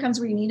time comes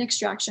where you need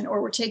extraction,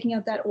 or we're taking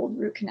out that old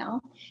root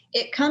canal,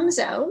 it comes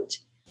out.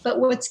 But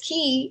what's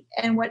key,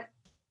 and what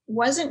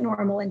wasn't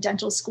normal in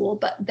dental school,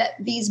 but that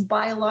these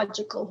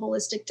biological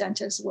holistic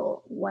dentists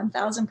will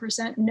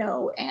 1000%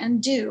 know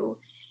and do,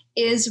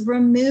 is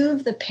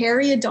remove the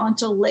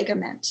periodontal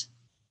ligament.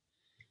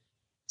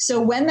 So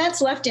when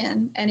that's left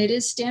in, and it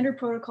is standard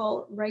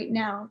protocol right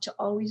now to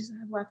always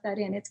have left that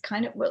in, it's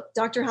kind of,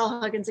 Dr. Hal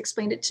Huggins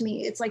explained it to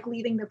me. It's like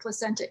leaving the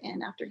placenta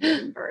in after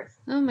giving birth.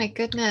 Oh my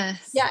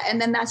goodness. Yeah.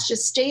 And then that's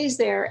just stays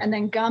there, and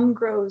then gum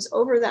grows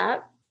over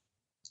that.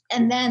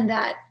 And then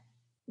that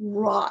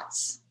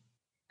rots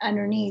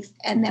underneath,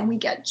 and then we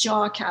get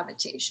jaw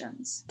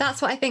cavitations.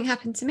 That's what I think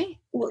happened to me.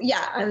 Well,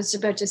 yeah, I was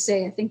about to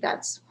say, I think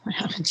that's what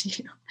happened to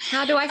you.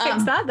 How do I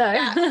fix that though?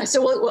 Yeah.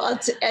 So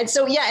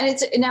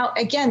it's now,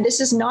 again, this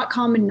is not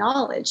common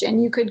knowledge,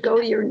 and you could go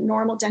to your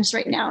normal dentist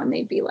right now and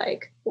they'd be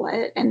like,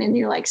 what? And then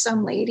you're like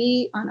some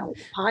lady on a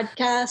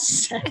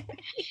podcast.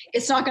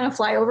 It's not going to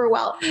fly over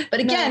well. But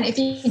again, if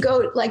you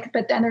go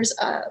but then there's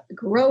a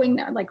growing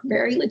now, like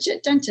very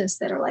legit dentists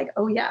that are like,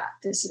 oh yeah,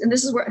 this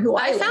is who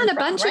I found a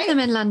bunch of them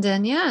in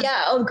London. Yeah.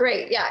 Yeah. Oh,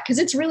 great. Yeah. Cause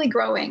it's really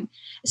growing.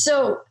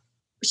 So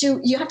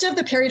you have to have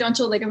the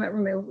periodontal ligament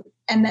removed,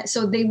 and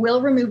so they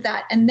will remove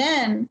that. And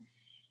then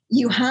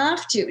you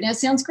have to, now it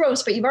sounds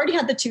gross, but you've already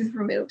had the tooth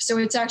removed. So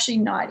it's actually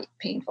not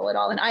painful at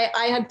all. And I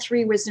had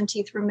 3 wisdom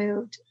teeth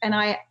removed, and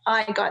I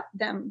got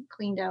them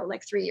cleaned out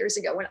like 3 years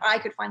ago when I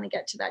could finally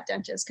get to that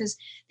dentist, because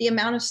the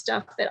amount of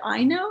stuff that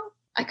I know,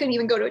 I couldn't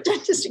even go to a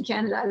dentist in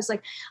Canada. I was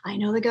like, I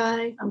know the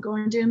guy, I'm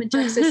going to him in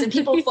Texas, and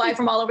people fly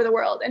from all over the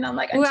world. And I'm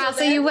like, wow.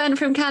 So you went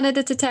from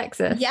Canada to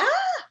Texas? Yeah.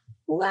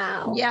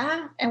 Wow.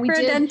 Yeah. And we for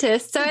did. A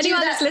dentist. So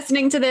anyone that's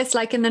listening to this,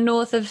 like in the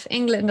north of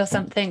England or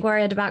something,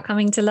 worried about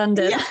coming to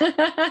London.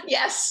 Yeah.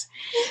 Yes.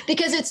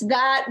 Because it's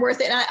that worth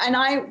it.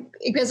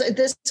 Because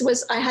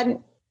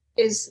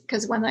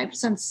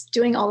since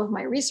doing all of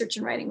my research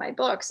and writing my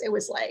books, it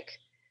was like,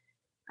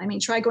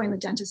 try going to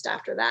the dentist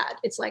after that.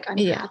 It's like, I'm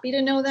happy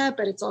to know that,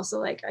 but it's also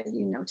like,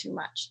 you know too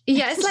much.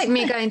 Yeah. It's like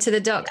me going to the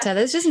doctor. Yeah.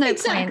 There's just no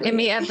point in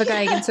me ever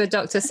going into a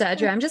doctor's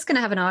surgery. I'm just going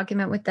to have an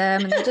argument with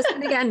them, and they're just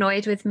going to get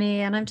annoyed with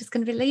me. And I'm just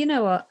going to be like, you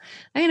know what?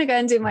 I'm going to go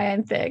and do my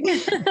own thing.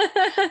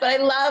 But I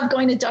love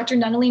going to Dr.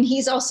 Nunnally.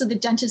 He's also the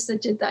dentist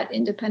that did that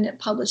independent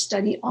published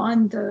study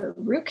on the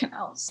root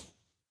canals.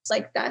 It's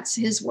like, that's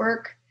his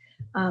work.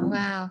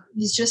 Wow.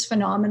 He's just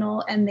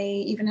phenomenal. And they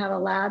even have a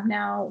lab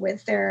now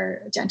with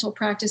their dental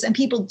practice, and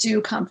people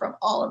do come from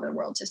all over the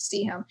world to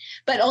see him.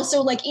 But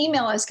also like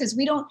email us, because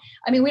we don't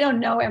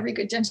know every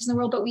good dentist in the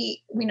world, but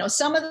we know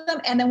some of them.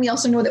 And then we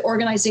also know the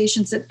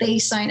organizations that they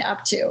sign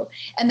up to.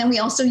 And then we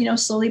also,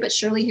 slowly but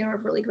surely hear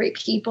of really great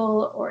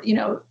people, or,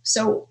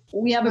 so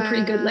we have a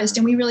pretty good list,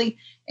 and we really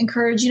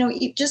encourage,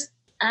 just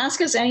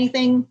ask us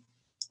anything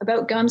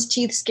about gums,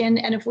 teeth, skin.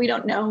 And if we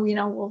don't know,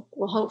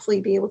 we'll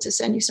hopefully be able to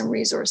send you some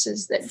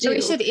resources that do. So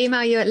we should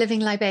email you at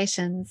Living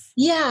Libations.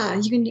 Yeah,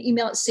 you can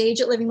email at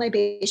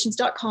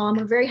sage@livinglibations.com.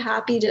 We're very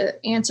happy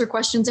to answer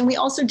questions. And we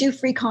also do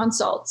free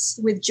consults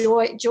with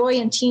Joy. Joy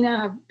and Tina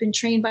have been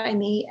trained by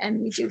me,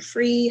 and we do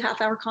free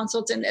half-hour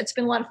consults. And it's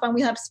been a lot of fun.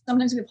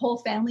 Sometimes we have whole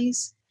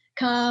families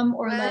come,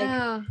 or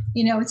like,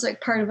 you know, it's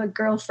like part of a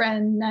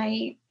girlfriend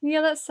night.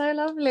 Yeah, that's so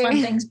lovely.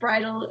 Fun things,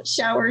 bridal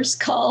showers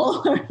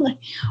call,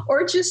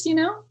 or just, you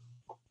know,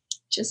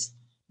 just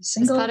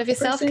single. It's part of your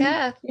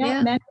self-care.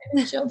 Yeah, men,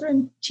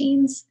 children,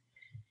 teens.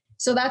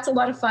 So that's a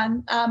lot of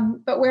fun.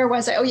 But where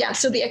was I? Oh yeah.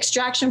 So the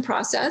extraction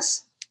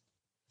process.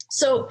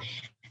 So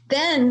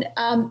then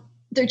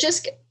they're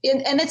just,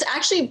 and it's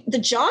actually the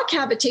jaw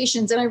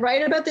cavitations. And I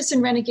write about this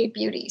in Renegade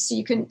Beauty. So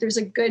you can, there's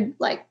a good,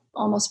 like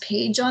almost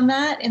page on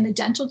that in the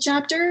dental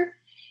chapter.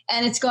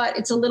 And it's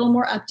a little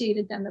more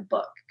updated than the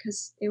book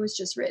because it was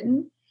just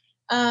written.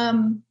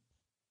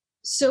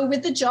 So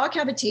with the jaw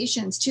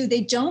cavitations too,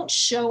 they don't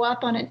show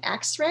up on an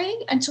X-ray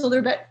until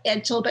about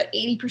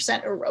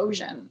 80%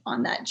 erosion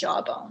on that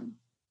jawbone.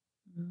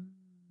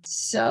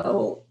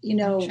 So, you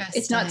know,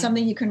 it's not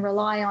something you can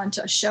rely on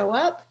to show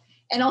up.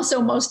 And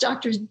also most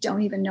doctors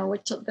don't even know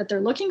that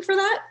they're looking for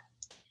that.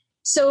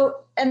 So,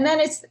 and then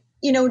it's,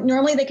 you know,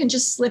 normally they can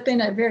just slip in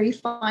a very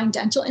fine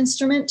dental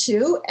instrument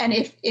too. And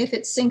if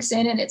it sinks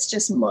in and it's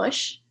just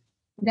mush,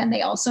 then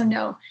they also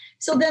know.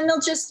 So then they'll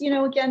just, you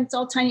know, again, it's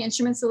all tiny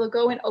instruments. So they'll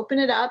go and open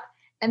it up,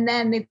 and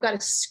then they've got to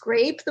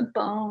scrape the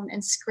bone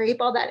and scrape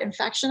all that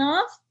infection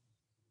off.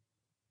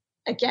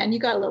 Again, you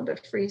got a little bit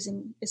of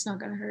freezing. It's not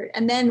going to hurt.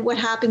 And then what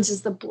happens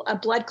is a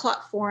blood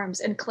clot forms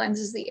and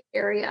cleanses the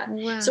area.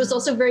 Wow. So it's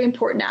also very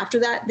important after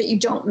that you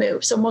don't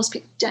move. So most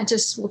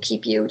dentists will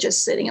keep you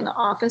just sitting in the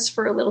office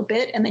for a little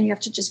bit, and then you have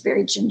to just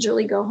very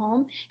gingerly go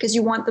home because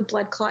you want the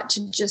blood clot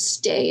to just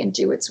stay and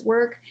do its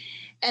work.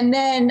 And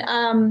then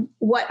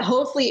what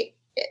hopefully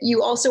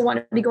you also want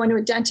to be going to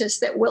a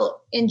dentist that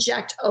will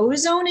inject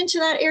ozone into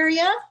that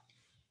area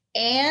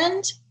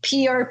and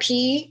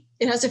PRP.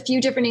 It has a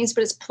few different names,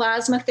 but it's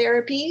plasma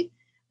therapy.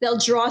 They'll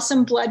draw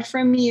some blood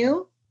from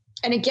you.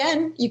 And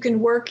again, you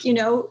can work, you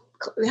know,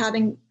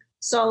 having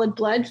solid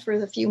blood for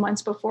the few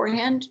months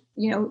beforehand,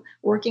 you know,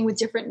 working with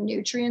different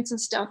nutrients and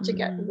stuff to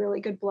get really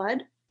good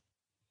blood.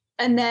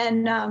 And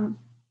then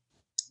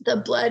the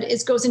blood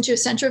goes into a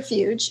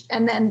centrifuge,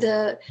 and then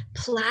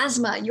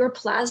your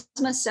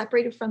plasma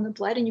separated from the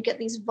blood, and you get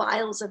these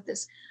vials of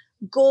this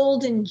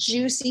golden,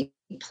 juicy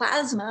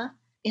plasma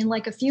in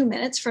like a few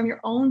minutes from your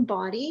own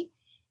body,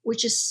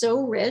 which is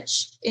so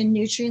rich in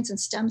nutrients and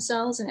stem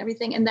cells and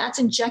everything. And that's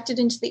injected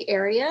into the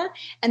area.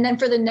 And then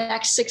for the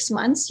next 6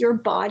 months, your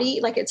body,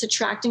 like it's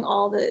attracting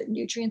all the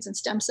nutrients and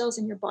stem cells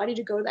in your body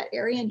to go to that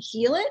area and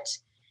heal it.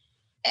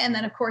 And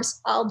then of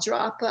course I would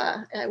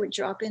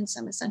drop in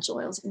some essential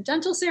oils and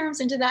dental serums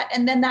into that.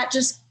 And then that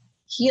just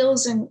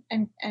heals and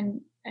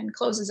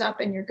closes up,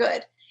 and you're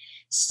good.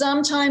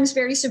 Sometimes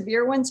very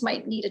severe ones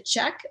might need a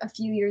check a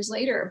few years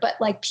later, but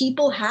like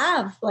people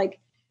have like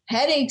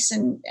headaches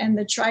and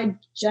the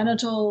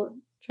trigeminal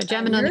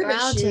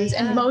neuralgia,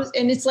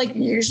 and it's like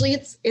usually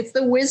it's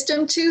the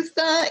wisdom tooth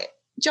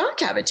jaw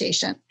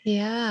cavitation.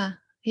 Yeah,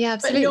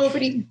 absolutely. But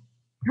nobody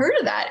heard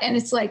of that, and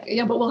it's like,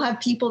 yeah, but we'll have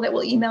people that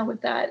will email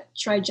with that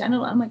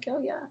trigeminal. I'm like, oh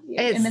yeah,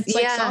 and it's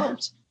like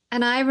solved.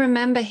 And I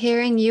remember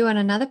hearing you on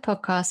another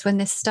podcast when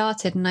this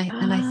started, and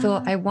I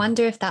thought, I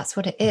wonder if that's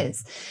what it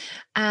is.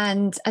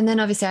 And then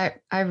obviously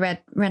I read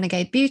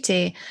Renegade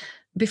Beauty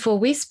before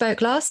we spoke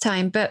last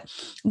time. But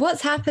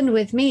what's happened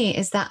with me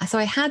is that, so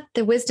I had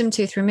the wisdom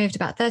tooth removed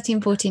about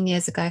 13, 14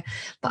 years ago,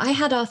 but I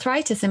had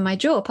arthritis in my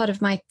jaw, part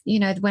of my, you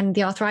know, when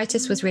the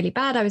arthritis was really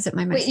bad, I was at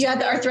my most. Wait, you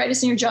had the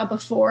arthritis in your jaw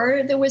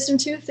before the wisdom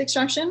tooth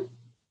extraction?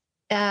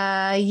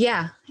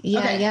 Yeah.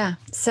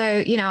 So,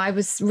 you know, I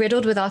was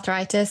riddled with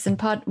arthritis,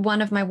 and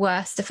one of my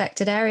worst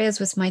affected areas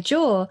was my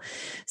jaw.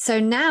 So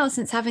now,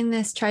 since having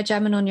this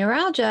trigeminal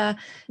neuralgia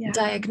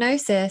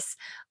diagnosis,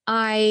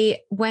 I've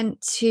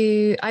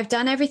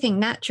done everything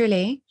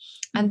naturally,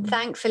 and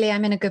thankfully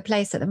I'm in a good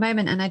place at the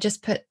moment. And I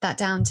just put that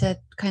down to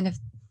kind of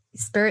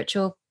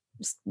spiritual,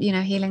 you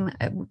know, healing,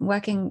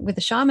 working with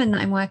the shaman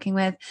that I'm working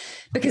with,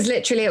 because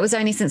literally it was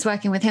only since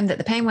working with him that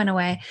the pain went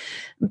away.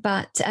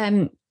 But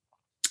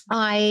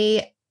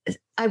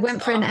I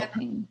went for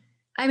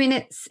I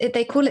mean,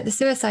 they call it the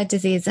suicide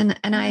disease. And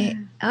I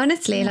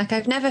honestly, like,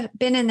 I've never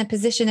been in a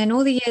position in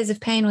all the years of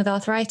pain with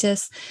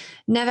arthritis,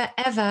 never,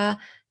 ever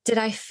did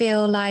I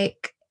feel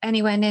like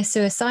anywhere near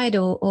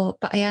suicidal,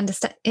 but I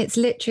understand it's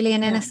literally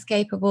an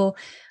inescapable,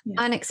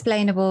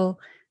 unexplainable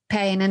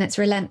pain, and it's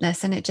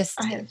relentless, and it just...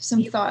 I have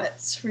some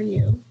thoughts for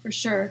you, for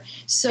sure.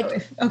 So,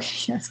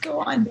 let's go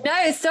on.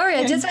 No, sorry,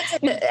 I just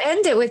had to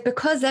end it with,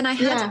 because then I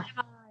had a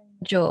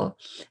jaw,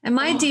 and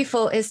my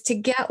default is to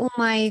get all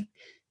my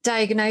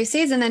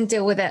diagnoses and then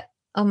deal with it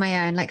on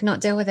my own, like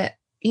not deal with it,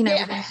 you know,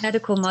 with a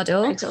medical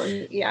model. I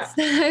totally, So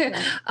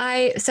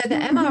the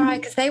MRI,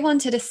 because they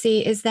wanted to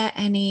see, is there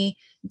any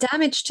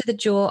damage to the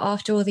jaw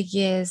after all the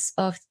years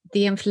of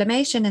the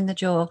inflammation in the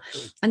jaw?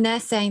 And they're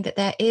saying that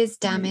there is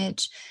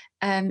damage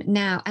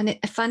now. And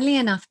funnily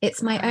enough,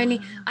 it's my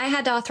I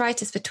had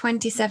arthritis for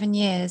 27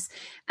 years,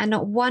 and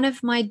not one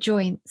of my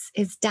joints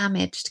is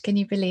damaged. Can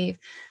you believe?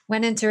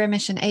 Went into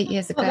remission 8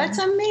 years ago. Oh, that's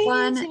amazing.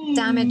 One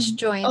damaged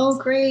joint. Oh,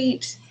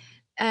 great.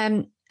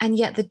 And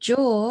yet the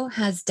jaw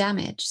has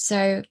damage.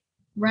 So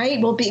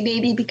right. Well,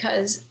 maybe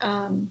because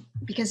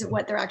because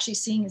what they're actually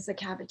seeing is the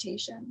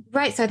cavitation.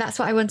 Right. So that's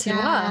what I wanted to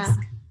ask.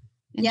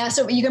 Yeah.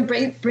 So you can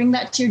bring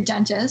that to your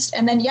dentist,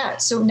 and then,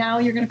 so now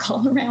you're going to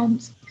call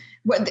around,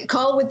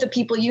 call with the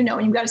people you know,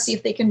 and you've got to see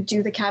if they can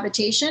do the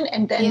cavitation.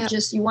 And then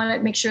you want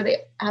to make sure they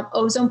have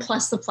ozone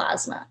plus the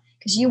plasma,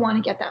 because you want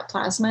to get that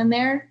plasma in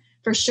there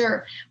for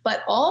sure.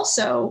 But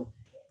also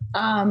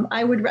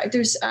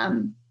there's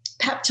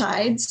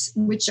peptides,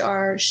 which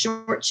are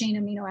short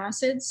chain amino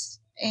acids.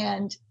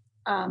 And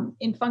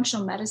in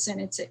functional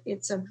medicine,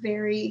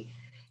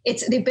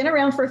 they've been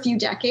around for a few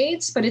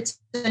decades, but it's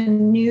a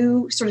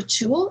new sort of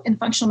tool in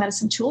functional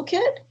medicine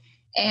toolkit.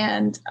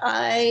 And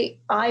I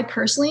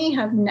personally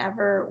have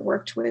never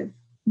worked with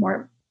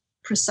more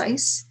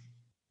precise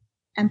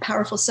and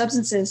powerful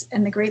substances.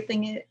 And the great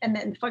thing is, and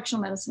then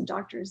functional medicine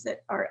doctors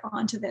that are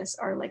onto this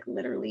are like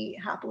literally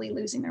happily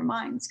losing their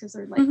minds, because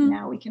they're like,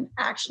 now we can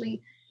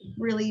actually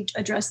really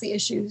address the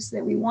issues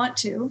that we want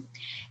to.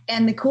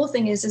 And the cool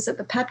thing is that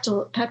the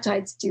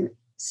peptides do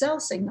cell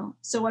signal.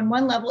 So on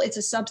one level, it's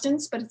a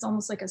substance, but it's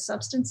almost like a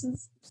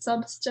substanceless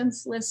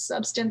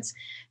substance,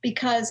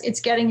 because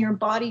it's getting your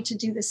body to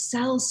do the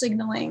cell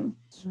signaling.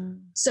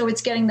 So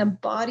it's getting the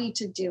body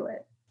to do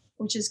it,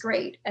 which is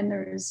great. And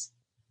there's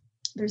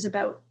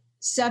about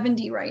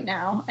 70 right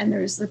now, and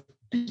there's the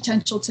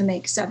potential to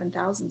make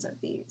 7,000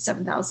 of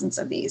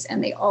these,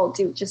 and they all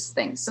do just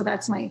things. So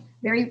that's my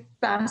very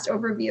fast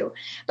overview.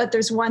 But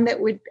there's one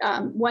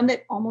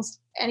that almost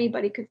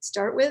anybody could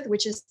start with,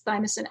 which is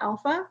thymosin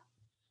alpha.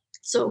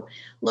 So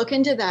look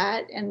into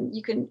that, and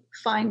you can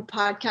find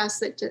podcasts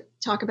that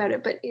talk about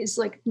it, but is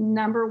like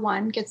number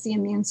one, gets the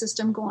immune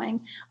system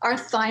going. Our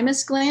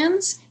thymus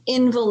glands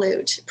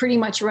involute pretty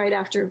much right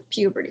after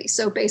puberty.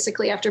 So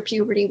basically after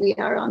puberty, we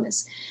are on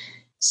this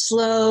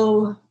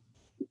slow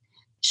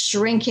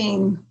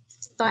shrinking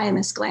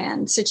thymus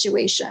gland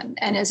situation.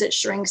 And as it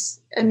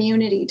shrinks,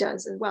 immunity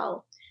does as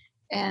well.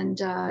 And,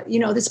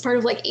 this part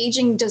of like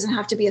aging doesn't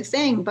have to be a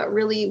thing, but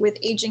really with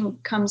aging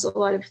comes a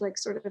lot of like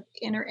sort of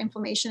inner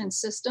inflammation in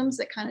systems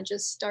that kind of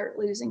just start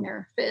losing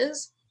their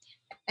fizz.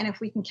 And if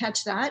we can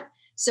catch that,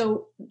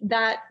 so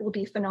that will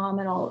be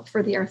phenomenal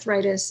for the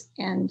arthritis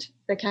and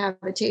the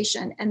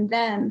cavitation. And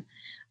then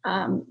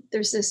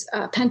there's this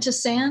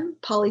pentosan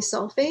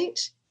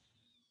polysulfate,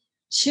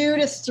 2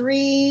 to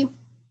 3,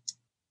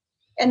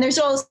 and there's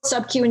all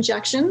sub-Q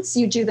injections.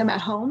 You do them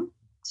at home.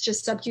 It's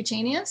just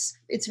subcutaneous.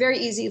 It's very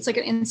easy. It's like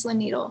an insulin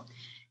needle.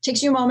 It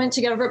takes you a moment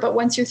to get over it, but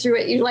once you're through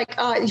it, you're like,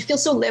 you feel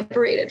so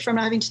liberated from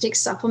not having to take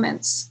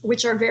supplements,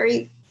 which are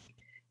very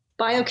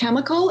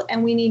biochemical.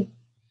 And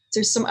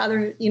there's some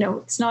other,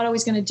 it's not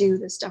always going to do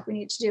the stuff we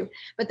need to do.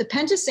 But the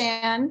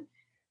pentosan,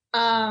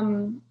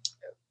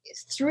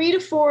 3 to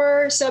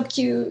 4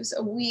 sub-Qs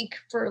a week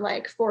for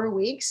like 4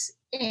 weeks,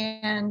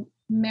 and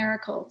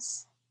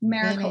miracles.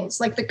 Really?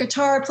 Like the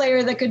guitar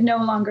player that could no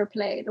longer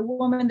play, the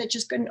woman that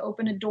just couldn't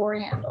open a door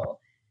handle.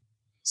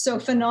 So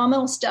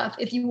phenomenal stuff.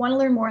 If you want to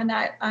learn more on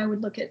that, I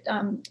would look at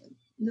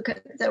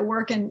the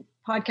work and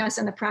podcast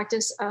and the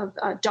practice of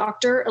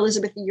Dr.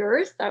 Elizabeth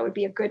Yurth. That would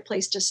be a good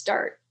place to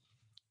start.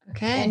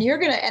 Okay. And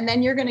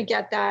then you're gonna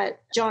get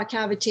that jaw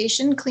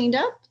cavitation cleaned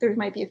up. There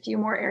might be a few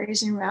more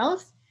areas in your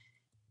mouth.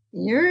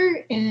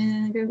 You're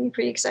going to be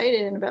pretty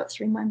excited in about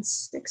 3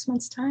 months, 6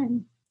 months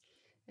time.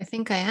 I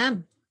think I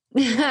am.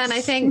 And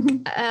I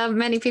think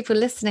many people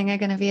listening are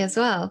going to be as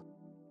well.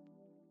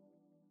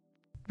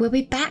 We'll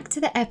be back to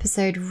the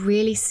episode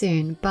really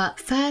soon, but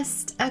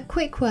first, a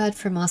quick word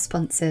from our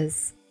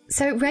sponsors.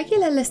 So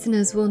regular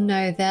listeners will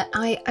know that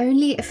I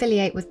only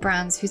affiliate with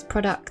brands whose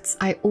products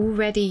I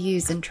already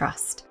use and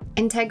trust.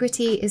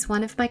 Integrity is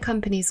one of my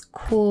company's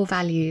core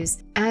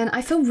values, and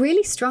I feel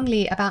really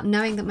strongly about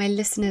knowing that my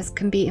listeners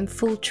can be in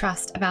full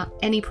trust about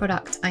any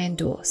product I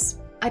endorse.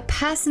 I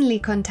personally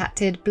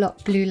contacted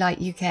Block Blue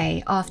Light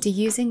UK after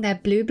using their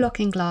blue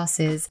blocking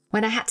glasses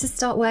when I had to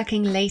start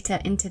working later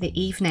into the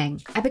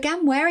evening. I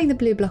began wearing the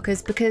blue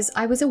blockers because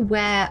I was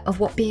aware of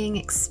what being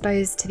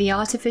exposed to the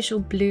artificial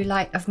blue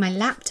light of my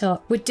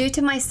laptop would do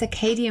to my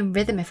circadian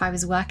rhythm if I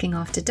was working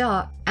after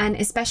dark, and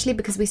especially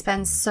because we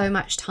spend so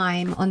much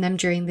time on them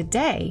during the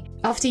day.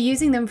 After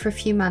using them for a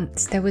few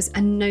months, there was a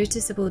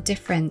noticeable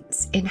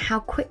difference in how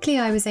quickly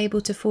I was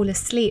able to fall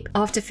asleep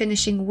after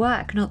finishing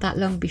work not that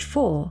long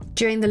before.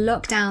 During the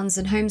lockdowns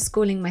and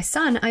homeschooling my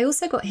son, I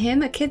also got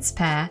him a kids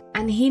pair,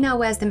 and he now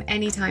wears them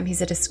anytime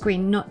he's at a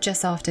screen, not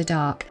just after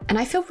dark. And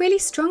I feel really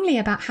strongly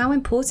about how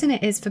important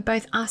it is for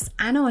both us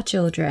and our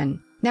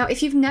children. Now,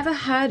 if you've never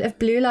heard of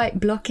blue light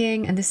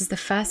blocking, and this is the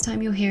first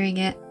time you're hearing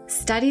it,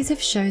 studies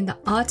have shown that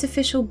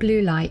artificial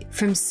blue light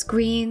from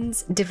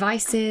screens,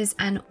 devices,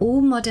 and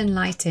all modern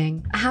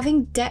lighting are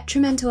having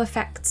detrimental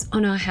effects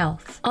on our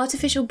health.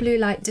 Artificial blue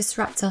light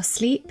disrupts our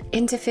sleep,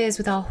 interferes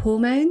with our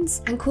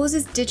hormones, and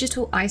causes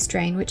digital eye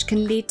strain, which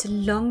can lead to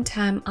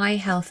long-term eye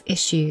health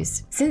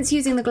issues. Since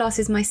using the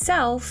glasses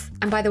myself,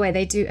 and by the way,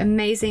 they do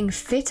amazing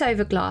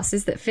fit-over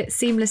glasses that fit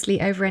seamlessly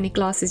over any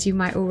glasses you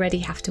might already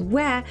have to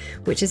wear,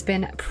 which has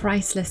been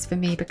priceless for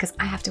me because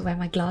I have to wear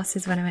my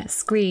glasses when I'm at a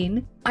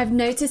screen. I've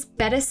noticed is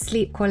better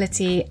sleep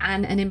quality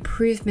and an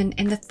improvement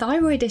in the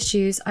thyroid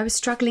issues I was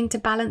struggling to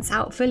balance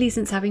out fully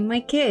since having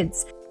my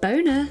kids.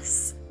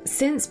 Bonus!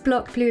 Since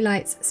Block Blue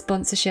Light's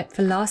sponsorship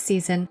for last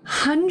season,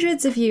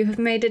 hundreds of you have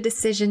made a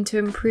decision to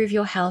improve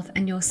your health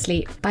and your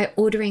sleep by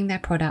ordering their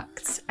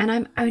products, and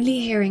I'm only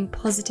hearing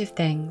positive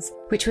things,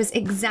 which was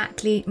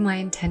exactly my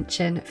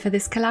intention for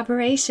this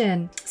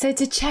collaboration. So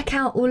to check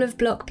out all of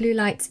Block Blue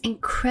Light's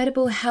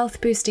incredible health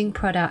boosting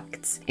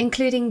products,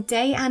 including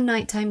day and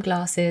nighttime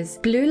glasses,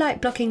 blue light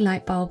blocking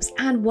light bulbs,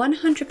 and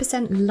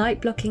 100% light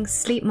blocking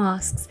sleep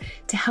masks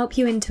to help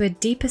you into a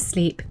deeper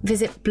sleep,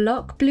 visit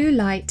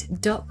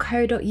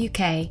blockbluelight.co.uk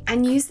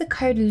and use the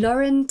code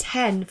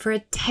Lauren10 for a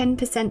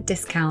 10%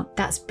 discount.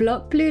 That's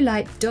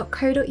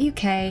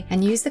blockbluelight.co.uk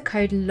and use the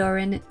code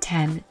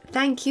Lauren10.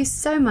 Thank you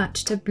so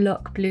much to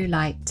Block Blue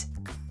Light.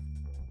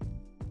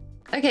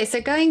 Okay, so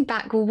going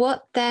back,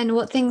 what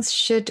things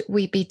should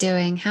we be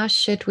doing? How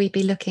should we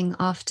be looking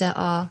after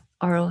our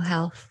oral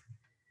health?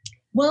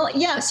 Well,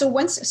 yeah. So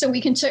we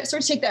can sort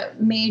of take the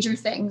major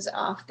things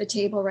off the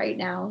table right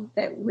now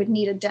that would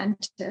need a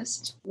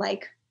dentist,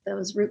 like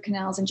those root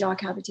canals and jaw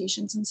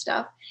cavitations and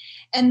stuff.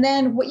 And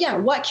then,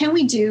 what can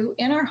we do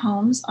in our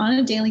homes on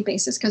a daily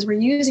basis? Because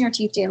we're using our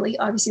teeth daily.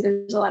 Obviously,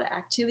 there's a lot of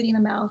activity in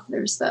the mouth.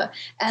 There's the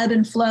ebb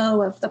and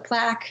flow of the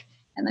plaque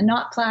and the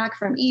not plaque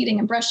from eating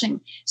and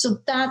brushing.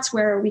 So that's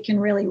where we can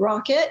really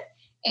rock it.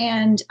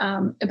 And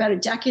about a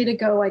decade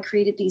ago, I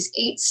created these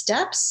 8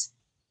 steps.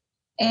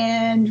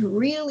 And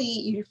really,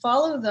 you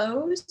follow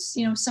those.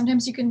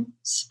 Sometimes you can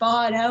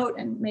spa it out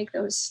and make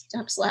those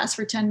steps last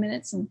for 10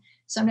 minutes. And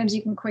sometimes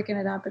you can quicken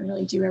it up and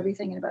really do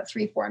everything in about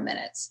 3-4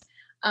 minutes.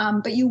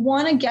 But you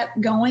want to get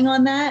going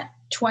on that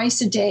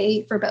twice a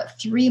day for about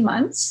 3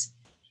 months.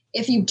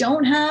 If you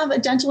don't have a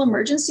dental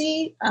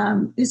emergency,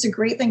 it's a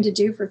great thing to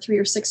do for 3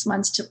 or 6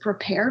 months to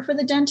prepare for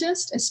the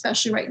dentist,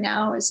 especially right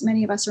now, as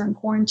many of us are in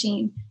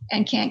quarantine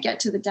and can't get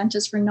to the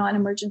dentist for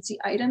non-emergency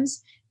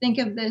items. Think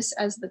of this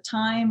as the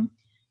time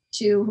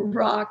to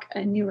rock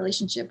a new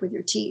relationship with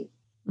your teeth.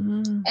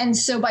 And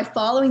so by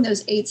following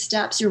those 8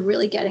 steps, you're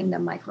really getting the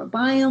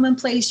microbiome in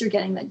place. You're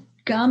getting the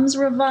gums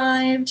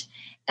revived.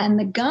 And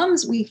the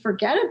gums we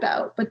forget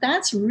about, but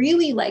that's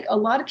really like a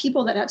lot of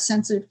people that have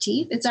sensitive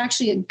teeth. It's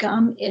actually a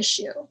gum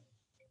issue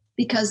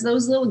because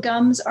those little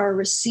gums are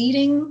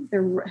receding.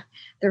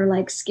 They're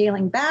like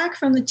scaling back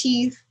from the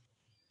teeth.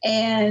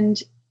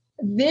 And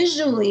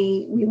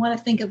visually, we want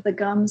to think of the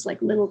gums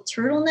like little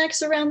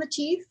turtlenecks around the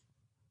teeth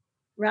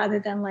rather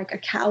than like a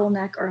cowl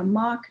neck or a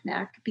mock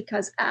neck,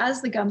 because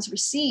as the gums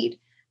recede,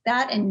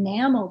 that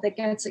enamel that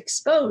gets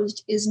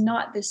exposed is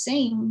not the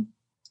same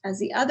as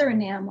the other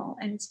enamel,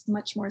 and it's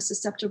much more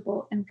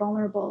susceptible and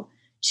vulnerable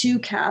to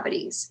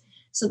cavities.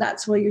 So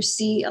that's where you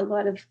see a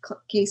lot of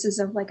cases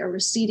of like a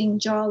receding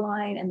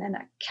jawline and then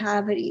a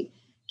cavities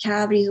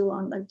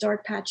along the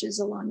dark patches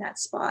along that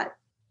spot.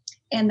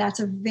 And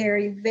that's a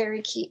very,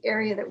 very key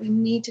area that we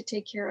need to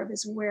take care of,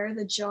 is where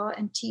the jaw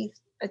and teeth,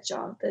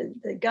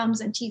 the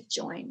gums and teeth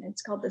join.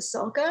 It's called the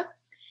sulca.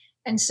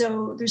 And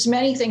so there's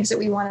many things that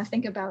we want to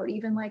think about,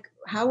 even like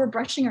how we're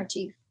brushing our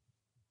teeth.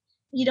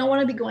 You don't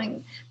want to be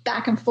going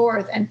back and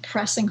forth and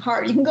pressing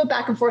hard. You can go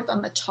back and forth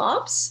on the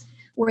tops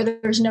where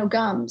there's no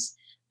gums,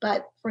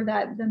 but for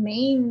the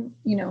main,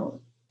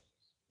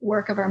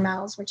 work of our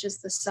mouths, which is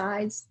the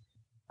sides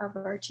of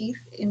our teeth,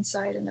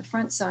 inside and the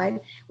front side,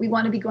 we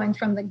want to be going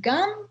from the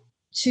gum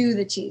to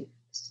the teeth.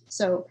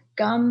 So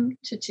gum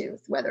to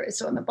tooth, whether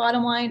it's on the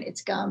bottom line,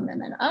 it's gum and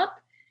then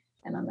up,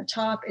 and on the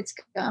top, it's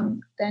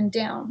gum, then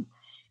down.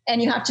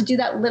 And you have to do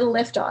that little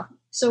lift off.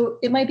 So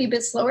it might be a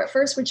bit slower at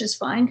first, which is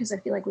fine because I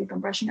feel like we've been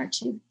brushing our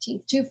teeth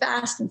too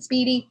fast and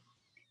speedy.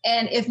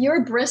 And if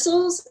your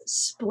bristles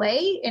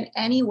splay in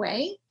any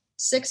way,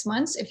 6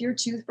 months, if your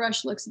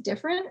toothbrush looks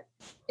different,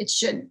 it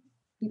shouldn't.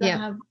 You gotta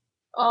have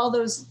all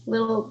those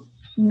little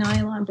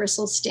nylon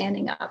bristles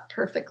standing up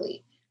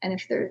perfectly. And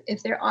if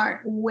there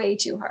aren't, way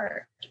too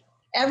hard.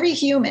 Every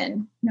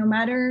human, no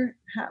matter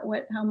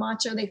how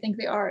macho they think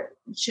they are,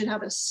 should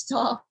have a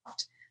soft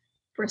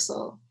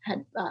bristle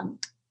head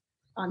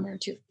on their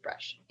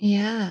toothbrush.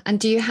 Yeah. And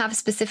do you have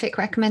specific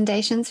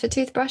recommendations for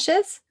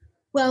toothbrushes?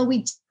 Well,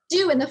 we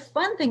do. And the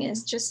fun thing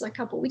is, just a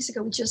couple of weeks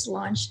ago, we just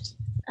launched,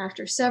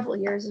 after several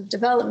years of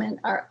development,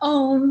 our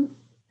own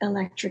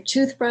electric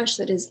toothbrush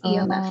that is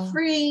EMF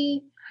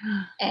free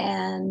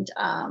and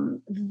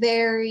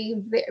very,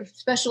 very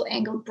special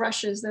angled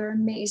brushes that are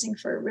amazing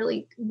for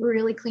really,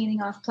 really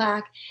cleaning off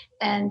plaque.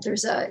 And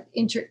there's a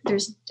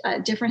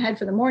different head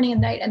for the morning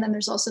and night. And then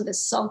there's also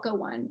this Sulca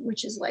one,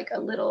 which is like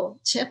a little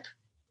tip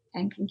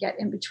and can get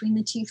in between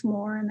the teeth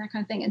more and that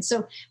kind of thing. And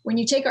so when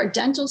you take our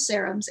dental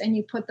serums and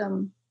you put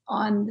them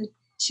on the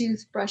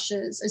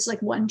toothbrushes, it's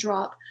like 1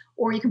 drop,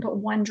 or you can put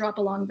 1 drop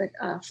along the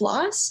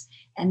floss,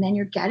 and then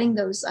you're getting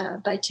those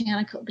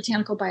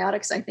botanical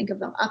biotics, I think of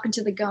them, up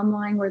into the gum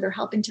line where they're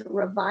helping to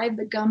revive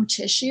the gum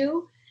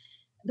tissue.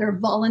 They're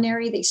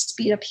vulnerary, they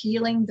speed up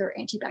healing, they're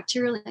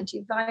antibacterial,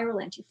 antiviral,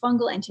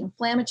 antifungal,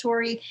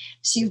 anti-inflammatory.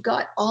 So you've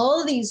got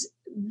all of these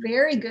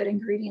very good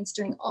ingredients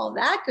doing all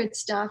that good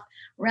stuff,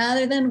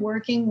 rather than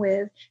working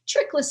with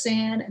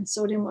triclosan and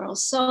sodium lauryl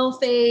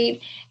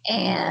sulfate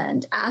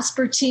and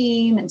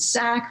aspartame and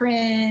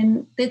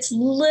saccharin. It's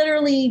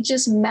literally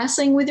just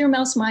messing with your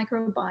mouse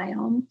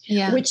microbiome,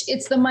 which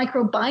it's the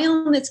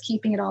microbiome that's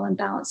keeping it all in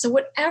balance. So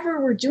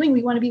whatever we're doing,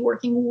 we want to be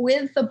working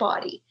with the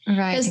body,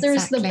 because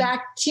there's the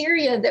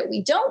bacteria that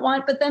we don't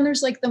want, but then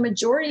there's like the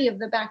majority of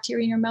the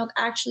bacteria in your mouth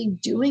actually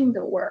doing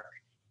the work,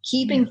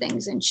 keeping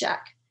things in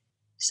check.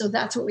 So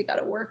that's what we got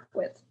to work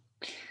with.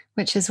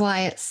 Which is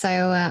why it's so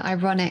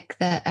ironic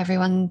that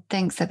everyone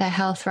thinks that their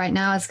health right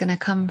now is going to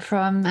come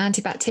from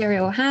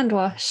antibacterial hand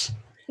wash.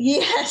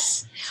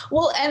 Yes.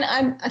 Well, and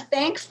I'm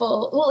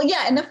thankful. Well,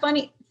 yeah. And the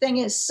funny thing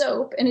is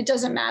soap, and it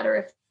doesn't matter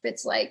if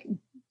it's like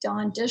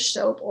Dawn dish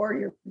soap or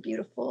your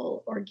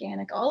beautiful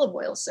organic olive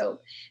oil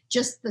soap,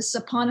 just the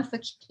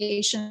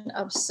saponification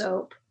of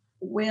soap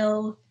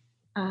will,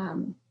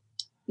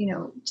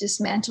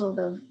 dismantle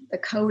the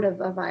coat of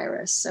a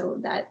virus. So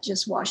that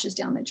just washes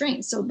down the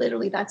drain. So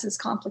literally that's as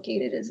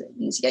complicated as it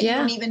needs to get. You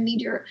don't even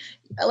need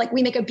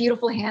we make a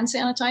beautiful hand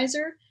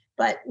sanitizer,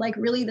 but like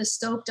really the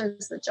soap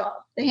does the job.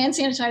 The hand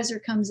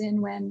sanitizer comes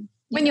in when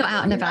you're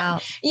out and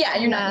about.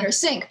 You're not in your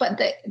sink, but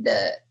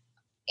the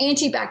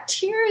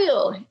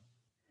antibacterial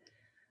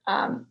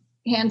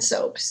hand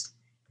soaps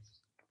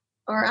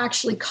are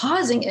actually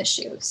causing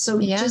issues. So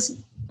just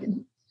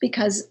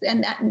because,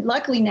 and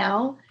luckily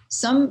now,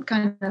 some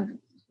kind of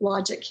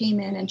logic came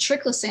in, and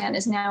triclosan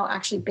is now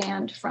actually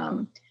banned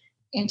from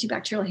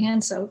antibacterial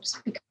hand soaps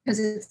because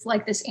it's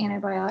like this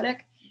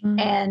antibiotic,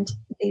 and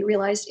they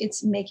realized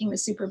it's making the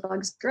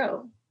superbugs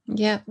grow.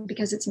 Yeah,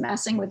 because it's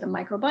messing with the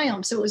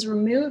microbiome. So it was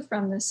removed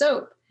from the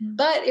soap,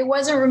 but it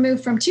wasn't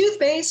removed from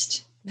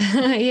toothpaste.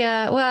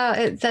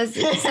 Well,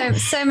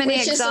 there's so many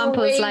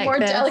examples like more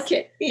this.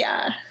 Delicate.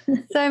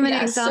 So many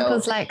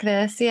examples like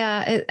this.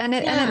 And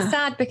it's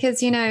sad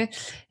because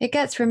it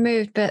gets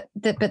removed, but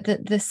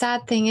the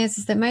sad thing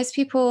is that most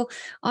people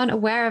aren't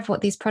aware of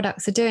what these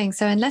products are doing.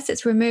 So unless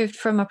it's removed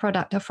from a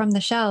product or from the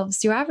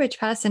shelves, your average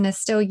person is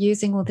still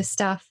using all this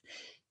stuff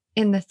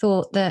in the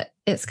thought that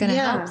it's going to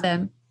help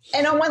them.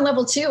 And on one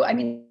level too, I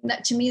mean,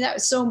 to me, that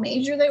was so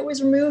major that it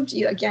was removed.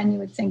 You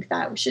would think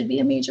that should be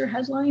a major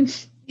headline.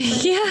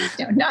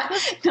 But, not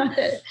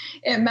that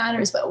it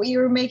matters, but you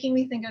were making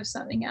me think of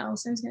something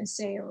else. I was going to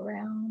say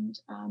around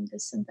the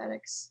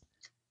synthetics.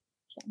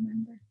 Can't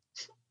remember.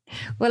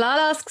 Well,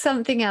 I'll ask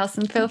something else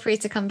and feel free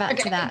to come back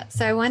to that.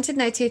 So I wanted to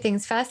know two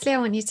things. Firstly, I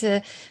want you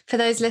to, for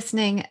those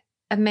listening,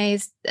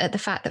 amazed at the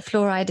fact that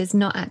fluoride is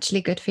not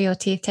actually good for your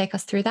teeth, take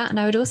us through that. And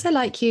I would also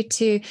like you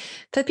to,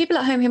 for people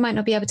at home who might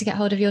not be able to get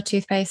hold of your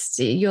toothpaste,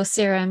 your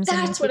serums,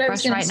 that's and your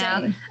toothbrush right say.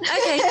 Now.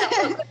 Okay.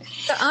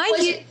 So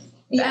I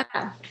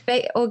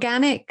use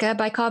organic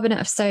bicarbonate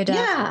of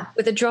soda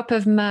with a drop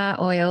of myrrh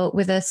oil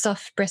with a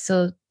soft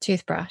bristle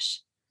toothbrush.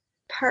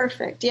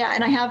 Perfect. Yeah.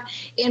 And I have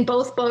in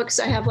both books,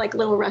 I have like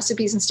little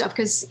recipes and stuff,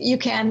 because you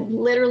can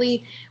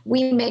literally,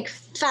 we make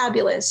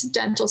fabulous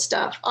dental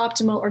stuff,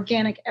 optimal,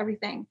 organic,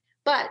 everything.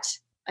 But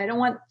I don't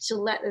want to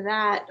let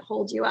that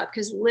hold you up,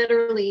 because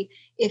literally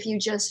if you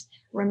just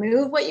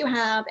remove what you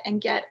have and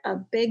get a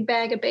big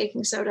bag of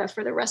baking soda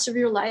for the rest of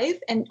your life,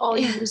 and all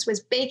you use was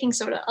baking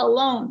soda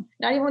alone,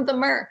 not even with the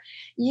myrrh,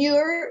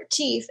 your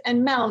teeth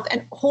and mouth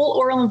and whole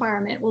oral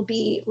environment will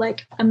be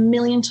like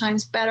 1,000,000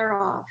 times better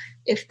off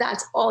if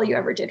that's all you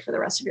ever did for the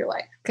rest of your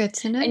life. Good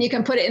to know. And you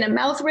can put it in a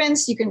mouth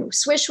rinse, you can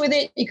swish with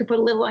it, you can put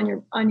a little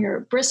on your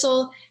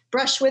bristle,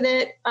 brush with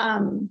it.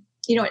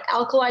 It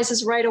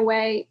alkalizes right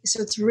away.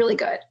 So it's really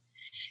good.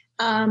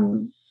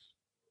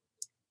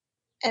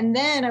 And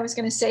then I was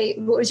going to say,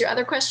 what was your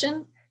other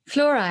question?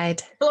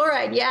 Fluoride.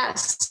 Fluoride,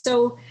 yes.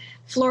 So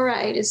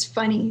fluoride is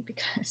funny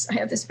because I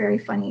have this very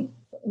funny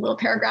little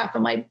paragraph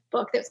in my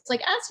book that's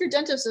like, ask your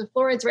dentist if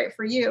fluoride's right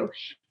for you.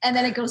 And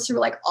then it goes through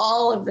like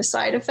all of the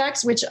side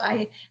effects, which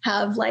I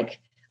have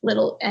like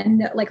little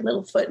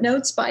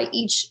footnotes by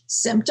each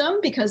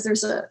symptom, because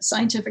there's a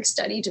scientific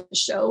study to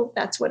show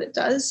that's what it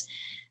does.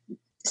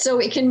 So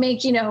it can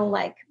make,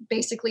 like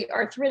basically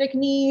arthritic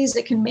knees.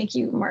 It can make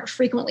you more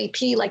frequently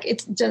pee. Like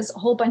it does a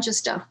whole bunch of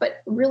stuff.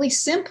 But really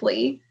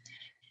simply,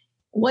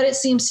 what it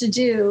seems to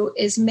do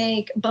is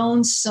make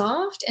bones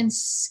soft and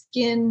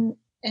skin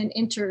and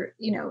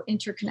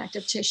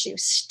interconnective tissue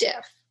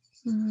stiff,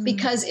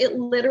 because it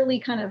literally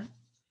kind of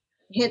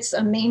hits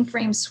a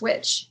mainframe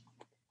switch.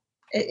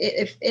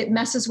 It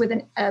messes with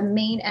a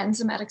main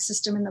enzymatic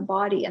system in the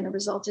body. And the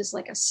result is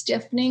like a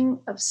stiffening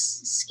of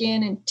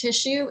skin and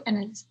tissue and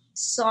a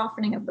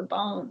softening of the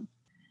bone.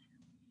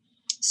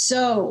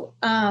 So,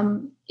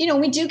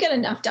 we do get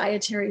enough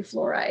dietary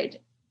fluoride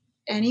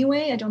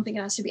anyway. I don't think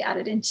it has to be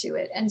added into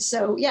it. And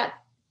so,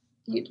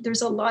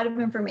 there's a lot of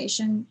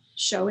information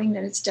showing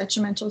that it's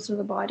detrimental to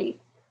the body.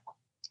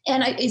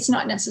 And it's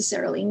not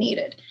necessarily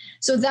needed.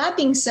 So that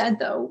being said,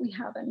 though, we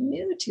have a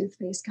new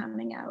toothpaste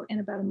coming out in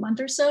about a month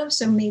or so.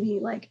 So maybe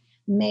like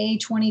May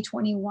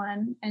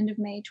 2021, end of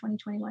May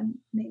 2021,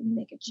 maybe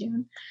make it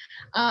June.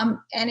 And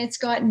it's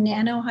got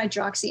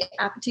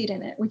nanohydroxyapatite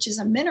in it, which is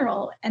a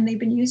mineral. And they've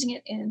been using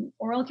it in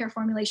oral care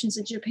formulations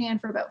in Japan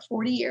for about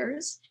 40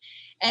 years.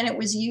 And it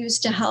was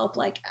used to help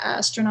like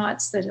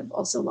astronauts that have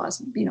also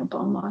lost,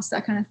 bone loss,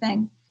 that kind of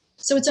thing.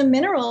 So it's a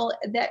mineral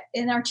that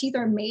in our teeth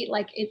are made,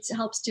 like it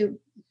helps to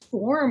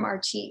form our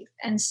teeth.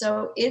 And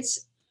so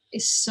it's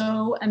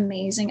so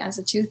amazing as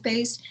a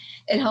toothpaste.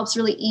 It helps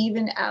really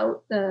even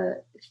out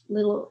the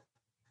little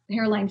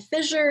hairline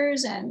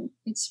fissures, and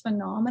it's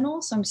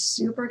phenomenal. So I'm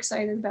super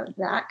excited about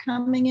that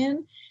coming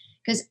in,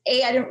 because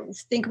I don't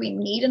think we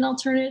need an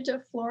alternative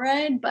to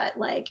fluoride, but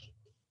like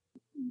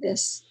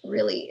this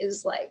really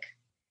is like,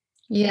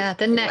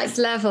 the next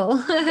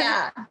level.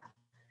 Yeah.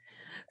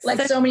 Like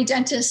so many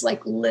dentists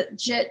like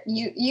legit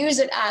use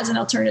it as an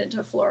alternative to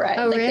fluoride.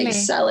 Oh, like really? They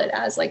sell it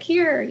as like,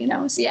 here,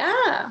 so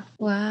yeah.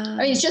 Wow. I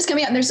mean, it's just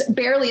coming out and there's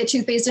barely a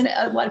toothpaste in it.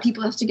 A lot of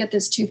people have to get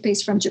this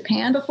toothpaste from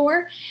Japan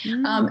before.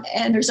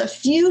 And there's a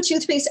few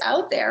toothpastes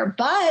out there,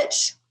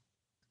 but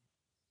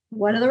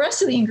what are the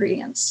rest of the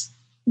ingredients?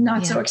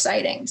 Not so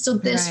exciting. So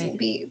this will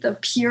be the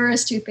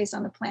purest toothpaste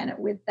on the planet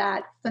with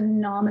that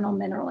phenomenal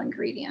mineral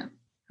ingredient.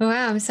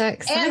 Wow, I'm so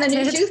excited. And the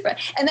new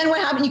toothbrush. And then what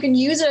happened, you can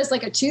use it as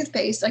like a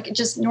toothpaste, like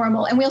just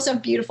normal. And we also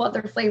have beautiful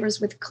other flavors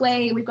with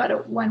clay. We've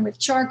got one with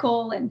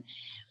charcoal, and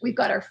we've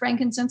got our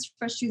frankincense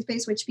fresh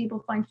toothpaste, which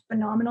people find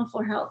phenomenal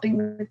for helping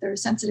with their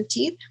sensitive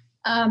teeth.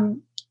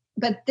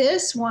 But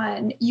this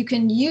one, you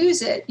can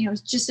use it,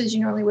 just as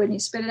you normally would when you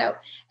spit it out.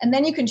 And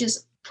then you can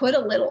just put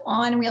a little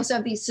on. And we also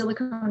have these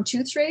silicone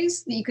tooth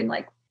trays that you can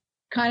like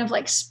kind of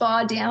like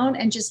spa down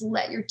and just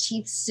let your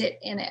teeth sit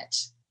in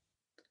it.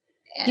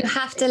 You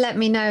have to let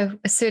me know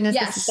as soon as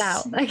this is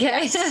out.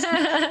 Okay. Yes.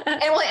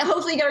 And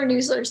hopefully get our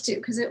newsletters too,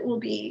 because it will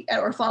be,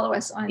 or follow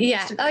us on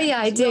Instagram. Oh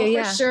yeah, I do.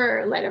 For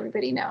sure. Let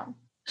everybody know.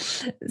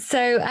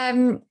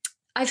 So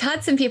I've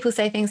had some people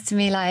say things to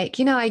me like,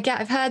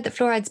 I've heard that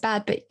fluoride's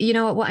bad, but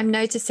what I'm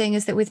noticing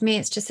is that with me,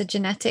 it's just a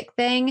genetic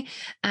thing,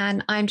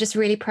 and I'm just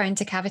really prone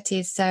to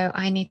cavities. So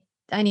I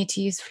need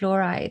to use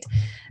fluoride.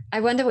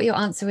 I wonder what your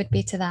answer would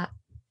be to that.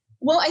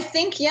 Well, I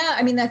think,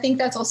 I think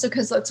that's also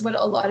because that's what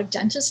a lot of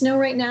dentists know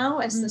right now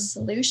as the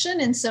solution.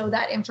 And so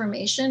that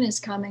information is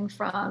coming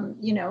from,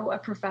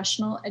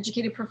 a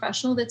educated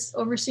professional that's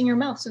overseeing your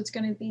mouth. So it's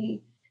going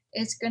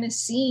to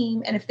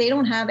seem, and if they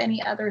don't have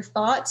any other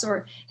thoughts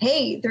or,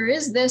 hey, there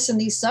is this and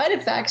these side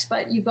effects,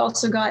 but you've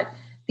also got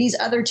these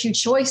other two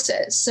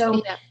choices.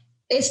 So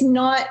it's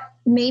not,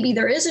 maybe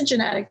there is a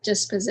genetic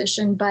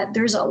disposition, but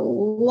there's a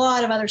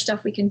lot of other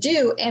stuff we can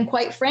do. And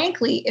quite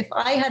frankly, if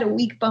I had a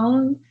weak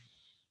bone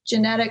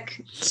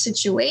genetic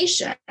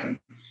situation,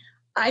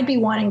 I'd be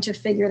wanting to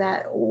figure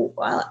that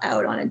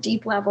out on a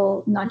deep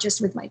level, not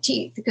just with my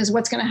teeth, because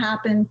what's going to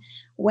happen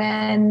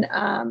when,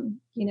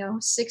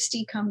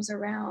 60 comes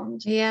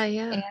around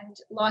and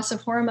loss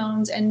of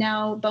hormones, and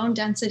now bone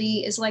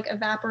density is like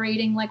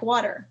evaporating like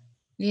water.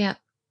 Yeah,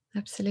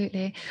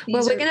 absolutely.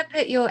 We're going to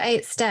put your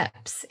 8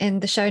 steps in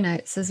the show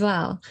notes as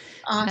well.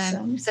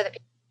 Awesome. So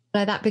that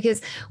like that,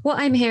 because what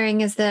I'm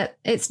hearing is that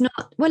it's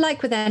not,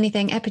 like with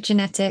anything,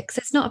 epigenetics,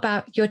 it's not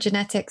about your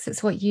genetics,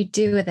 it's what you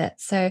do with it.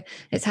 So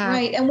it's how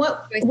and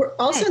what we're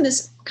also in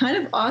this kind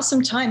of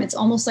awesome time, it's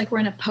almost like we're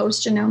in a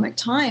post-genomic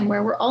time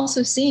where we're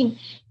also seeing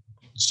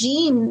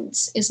gene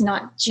is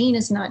not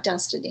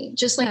destiny,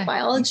 just like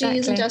biology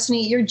isn't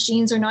destiny. Your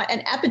genes are not,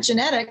 and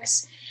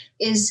epigenetics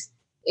is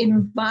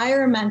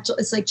environmental.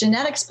 It's like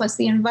genetics plus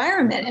the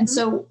environment. And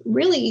so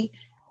really,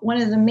 one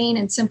of the main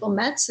and simple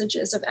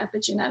messages of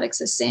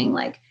epigenetics is saying,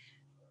 like,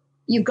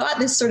 you've got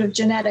this sort of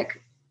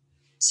genetic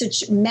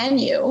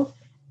menu,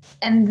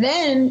 and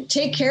then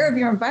take care of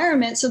your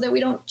environment so that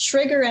we don't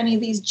trigger any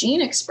of these gene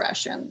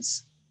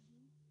expressions.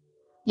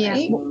 Yeah,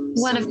 right?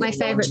 One of my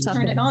favorite topics.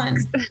 Turn it on.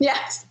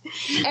 Yes.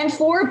 And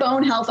for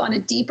bone health on a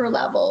deeper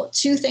level,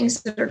 2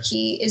 things that are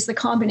key is the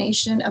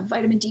combination of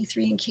vitamin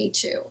D3 and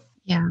K2.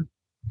 Yeah.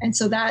 And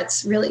so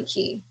that's really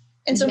key.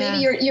 And so maybe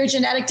your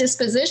genetic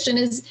disposition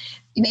is,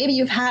 maybe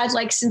you've had,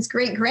 like, since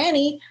great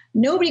granny,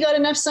 nobody got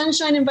enough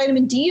sunshine and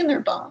vitamin D in their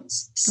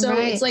bones. So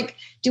it's like,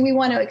 do we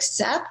want to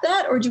accept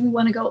that, or do we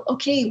want to go,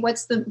 okay,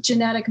 what's the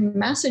genetic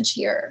message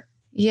here?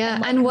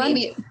 Yeah. And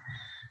maybe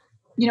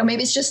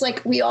it's just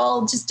like we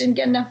all just didn't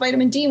get enough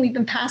vitamin D, and we've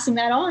been passing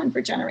that on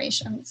for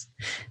generations.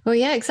 Well,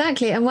 yeah,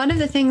 exactly. And one of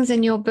the things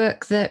in your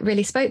book that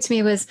really spoke to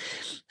me was,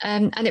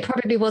 and it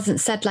probably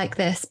wasn't said like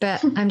this,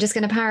 but I'm just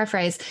going to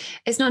paraphrase.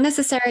 It's not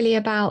necessarily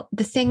about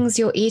the things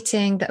you're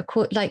eating that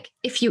are like,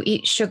 if you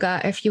eat sugar,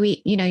 if you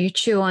eat, you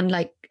chew on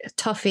like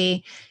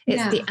toffee,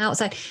 it's the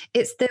outside,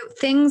 it's the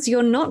things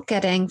you're not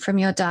getting from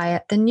your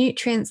diet, the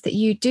nutrients that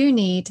you do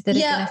need that are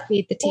going to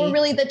feed the teeth. Or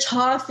really the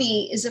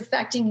toffee is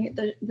affecting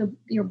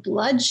your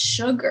blood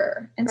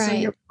sugar. And so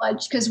your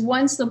blood, because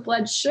once the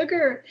blood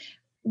sugar,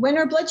 when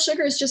our blood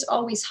sugar is just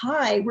always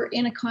high, we're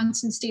in a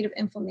constant state of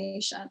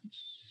inflammation.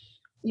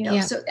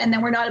 So, and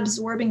then we're not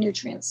absorbing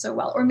nutrients so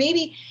well. Or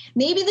maybe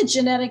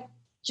the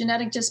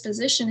genetic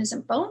disposition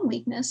isn't bone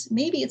weakness.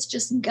 Maybe it's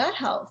just gut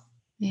health.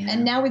 Yeah.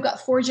 And now we've got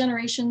 4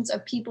 generations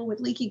of people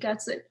with leaky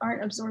guts that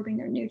aren't absorbing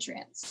their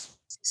nutrients.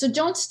 So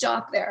don't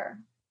stop there,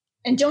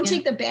 and don't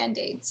take the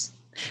Band-Aids.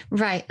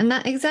 Right. And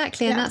that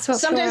exactly. And that's what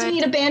sometimes we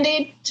need a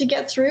Band-Aid to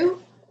get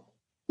through,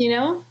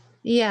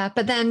 Yeah.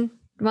 But then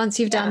once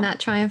you've done that,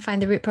 try and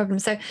find the root problem.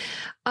 So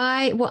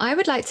what I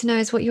would like to know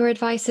is what your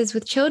advice is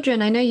with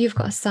children. I know you've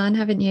got a son,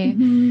 haven't you?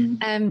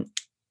 Mm-hmm.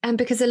 And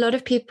because a lot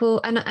of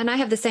people, and I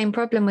have the same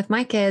problem with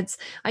my kids,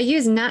 I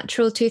use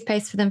natural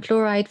toothpaste for them,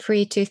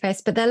 fluoride-free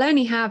toothpaste, but they'll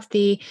only have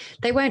they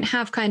won't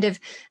have kind of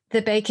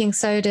the baking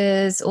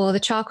sodas or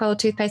the charcoal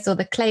toothpaste or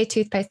the clay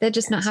toothpaste. They're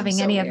just not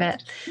having any of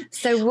it.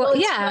 So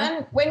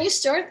when you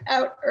start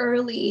out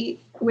early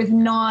with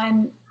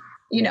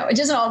it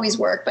doesn't always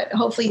work, but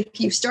hopefully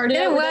if you've started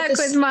out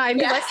with mine,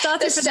 because I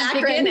started from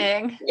the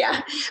beginning.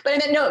 Yeah.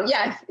 But I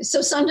mean,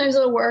 so sometimes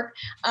it'll work.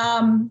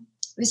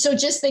 So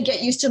just they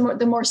get used to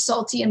the more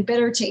salty and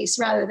bitter taste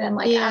rather than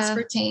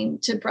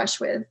aspartame to brush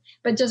with,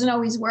 but it doesn't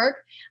always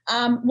work.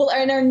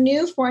 And our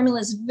new formula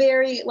is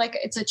very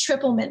it's a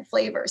triple mint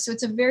flavor. So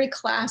it's a very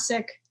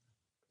classic,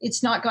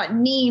 it's not got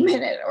neem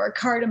in it or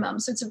cardamom.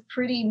 So it's a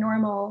pretty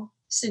normal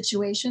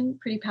situation,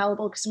 pretty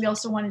palatable, because we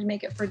also wanted to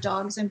make it for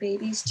dogs and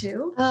babies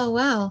too. Oh,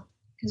 wow.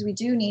 Because we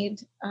do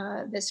need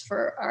this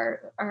for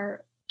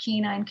our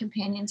canine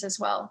companions as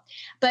well.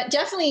 But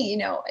definitely,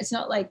 it's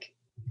not like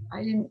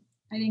I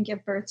didn't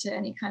give birth to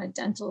any kind of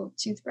dental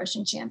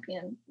toothbrushing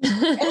champion.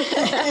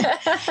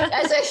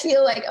 As I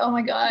feel like, oh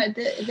my God,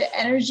 the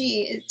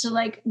energy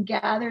to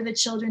gather the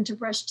children to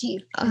brush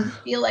teeth can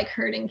feel like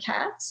herding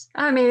cats.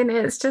 I mean,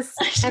 it's just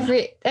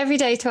every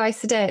day,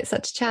 twice a day. It's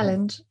such a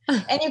challenge.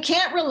 And you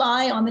can't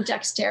rely on the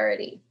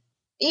dexterity.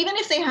 Even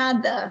if they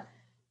had the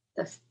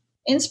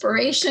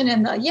inspiration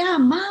and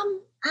Mom,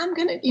 I'm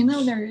going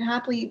to, they're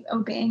happily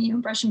obeying you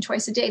and brushing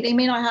twice a day. They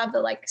may not have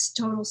the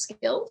total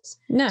skills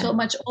until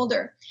much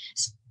older.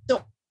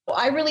 So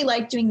I really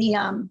like doing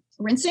the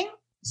rinsing.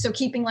 So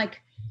keeping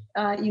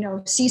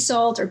sea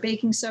salt or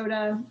baking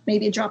soda,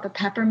 maybe a drop of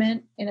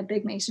peppermint in a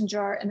big mason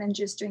jar, and then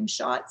just doing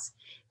shots.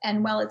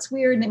 And while it's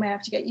weird, they might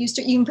have to get used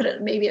to it. You can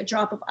put maybe a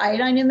drop of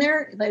iodine in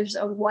there. There's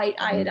a white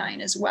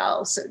iodine as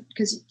well. So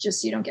because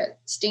just you don't get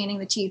staining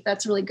the teeth,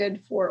 that's really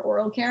good for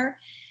oral care.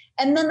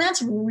 And then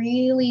that's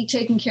really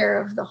taking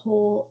care of the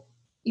whole,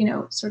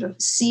 sort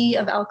of sea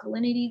of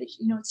alkalinity,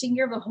 it's taking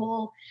care of the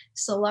whole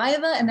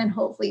saliva. And then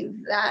hopefully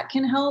that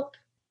can help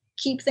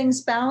keep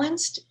things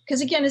balanced.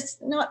 Because again, it's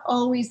not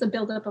always the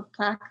buildup of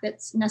plaque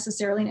that's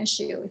necessarily an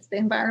issue. If the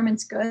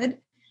environment's good,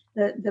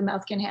 the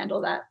mouth can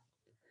handle that.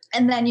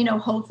 And then,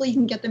 hopefully you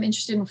can get them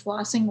interested in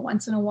flossing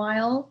once in a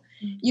while.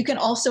 Mm-hmm. You can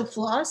also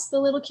floss the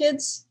little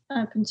kids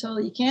up until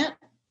you can't.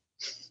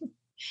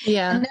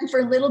 Yeah. And then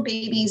for little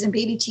babies and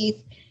baby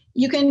teeth,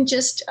 you can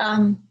just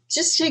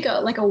take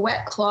a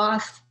wet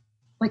cloth,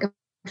 like a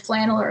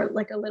flannel or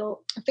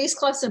a face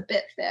cloth's a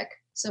bit thick.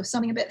 So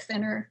something a bit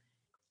thinner,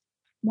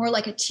 more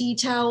like a tea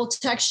towel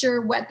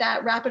texture, wet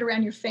that, wrap it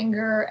around your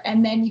finger.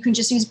 And then you can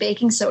just use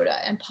baking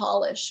soda and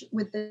polish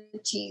with the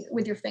teeth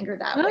with your finger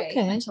that way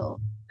until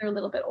they're a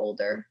little bit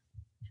older.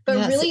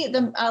 But really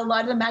a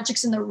lot of the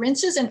magic's in the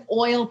rinses and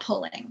oil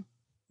pulling.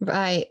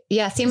 Right.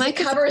 Yeah. See, my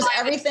kids covers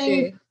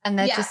everything. And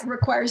that just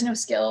requires no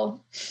skill.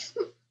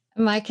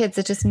 My kids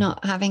are just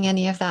not having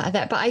any of that.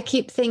 But I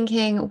keep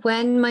thinking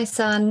when my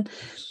son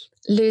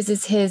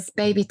loses his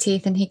baby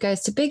teeth and he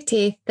goes to big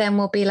teeth, then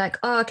we'll be like,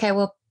 oh, okay,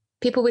 well,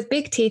 people with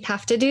big teeth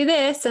have to do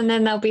this. And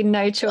then there'll be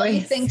no choice. Well,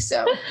 you think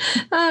so?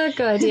 Oh,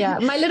 God. Yeah.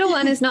 My little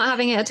one is not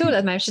having it at all at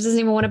the moment. She doesn't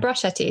even want to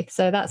brush her teeth.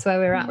 So that's where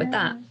we're at with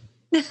that.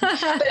 And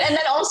then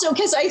also,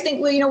 because I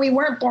think, we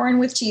weren't born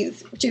with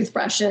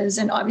toothbrushes,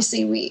 and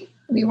obviously we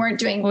weren't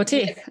doing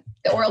teeth.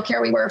 The oral care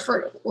we were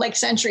for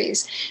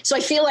centuries. So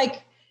I feel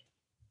like,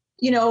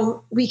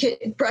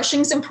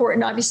 brushing's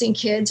important, obviously, in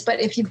kids,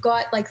 but if you've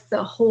got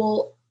the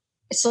whole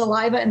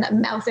saliva and the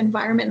mouth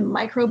environment and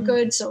microbe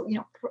goods, so,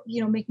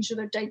 making sure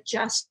they're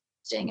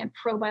digesting and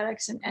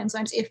probiotics and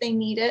enzymes if they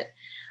need it.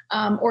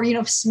 Or,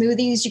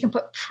 smoothies, you can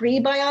put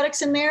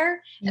prebiotics in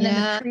there, and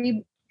then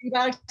the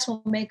prebiotics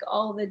will make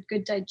all the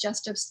good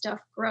digestive stuff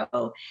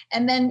grow.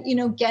 And then,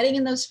 getting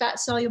in those fat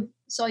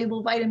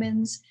soluble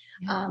vitamins,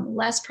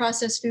 less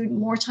processed food,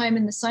 more time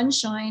in the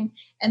sunshine.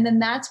 And then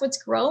that's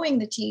what's growing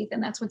the teeth,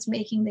 and that's what's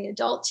making the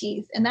adult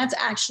teeth. And that's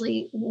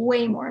actually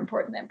way more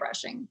important than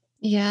brushing.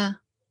 Yeah.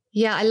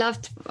 Yeah. I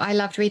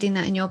loved reading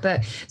that in your book.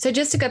 So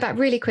just to go back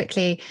really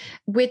quickly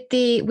with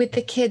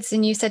the kids,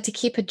 and you said to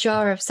keep a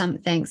jar of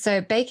something.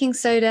 So baking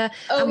soda.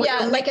 Oh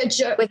yeah. Like a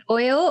jar with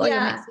oil, or you're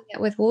mixing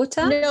it with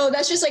water? No,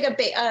 that's just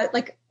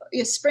like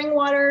a spring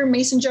water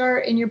mason jar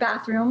in your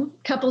bathroom,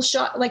 couple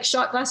shot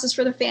glasses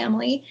for the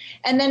family.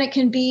 And then it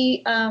can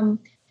be,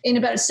 in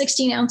about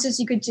 16 ounces,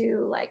 you could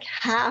do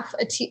half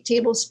a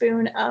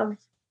tablespoon of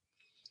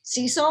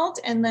sea salt,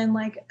 and then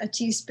a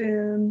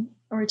teaspoon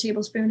or a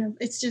tablespoon of,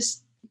 it's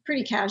just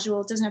pretty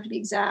casual. It doesn't have to be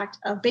exact,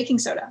 of baking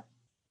soda.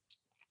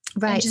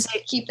 Right. And just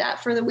keep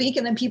that for the week.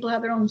 And then people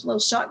have their own little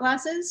shot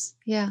glasses.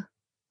 Yeah.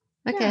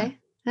 Okay.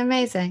 Yeah.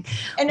 Amazing.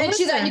 And then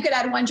to that, you could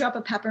add 1 drop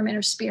of peppermint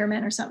or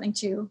spearmint or something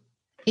too.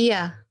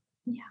 Yeah.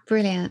 Yeah.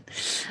 Brilliant.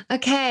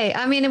 Okay.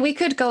 I mean, we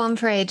could go on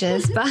for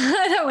ages, but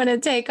I don't want to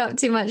take up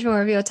too much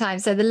more of your time.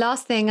 So the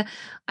last thing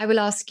I will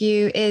ask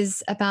you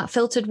is about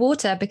filtered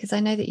water, because I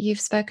know that you've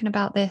spoken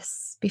about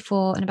this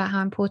before and about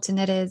how important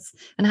it is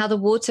and how the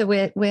water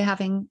we're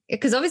having,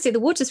 because obviously the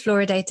water's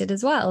fluoridated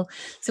as well.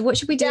 So what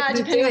should we do? Yeah,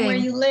 depending on where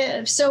you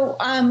live. So,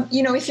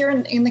 if you're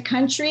in the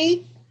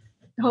country,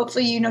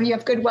 hopefully, you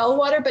have good well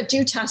water, but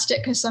do test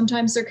it, because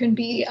sometimes there can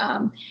be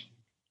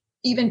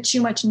even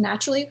too much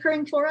naturally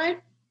occurring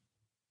fluoride.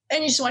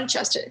 And you just want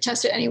to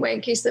test it anyway,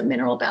 in case the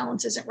mineral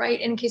balance isn't right,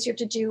 and in case you have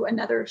to do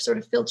another sort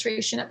of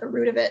filtration at the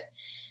root of it.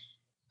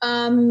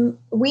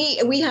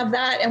 We have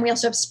that, and we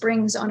also have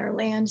springs on our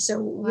land, so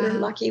we're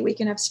lucky we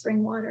can have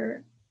spring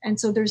water. And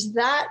so there's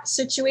that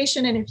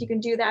situation, and if you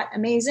can do that,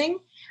 amazing.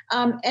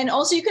 And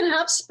also you can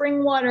have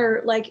spring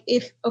water, like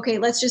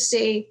let's just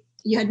say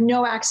you had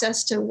no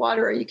access to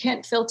water, or you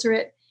can't filter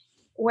it,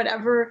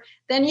 whatever,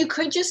 then you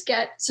could just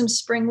get some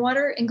spring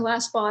water in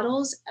glass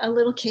bottles, a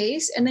little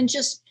case, and then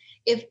just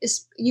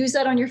use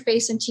that on your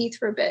face and teeth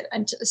for a bit,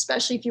 and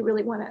especially if you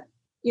really want to,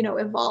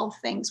 evolve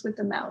things with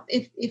the mouth.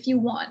 If you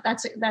want,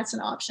 that's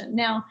an option.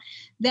 Now,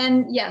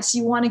 then yes,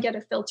 you want to get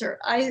a filter.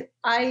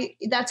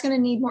 That's going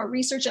to need more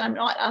research, and I'm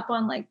not up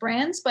on like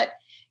brands, but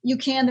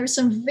there's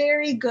some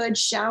very good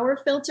shower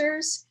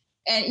filters,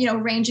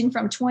 and ranging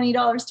from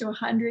 $20 to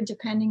 $100,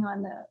 depending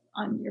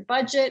on your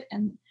budget.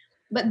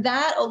 But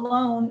that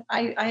alone,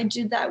 I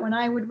did that when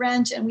I would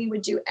rent, and we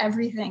would do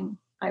everything.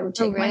 I would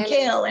take my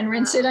kale and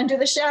rinse it under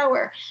the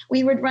shower.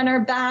 We would run our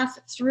bath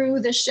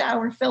through the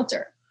shower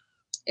filter.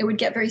 It would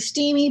get very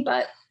steamy,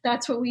 but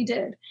that's what we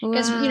did,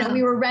 because,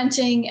 we were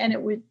renting, and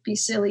it would be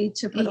silly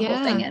to put a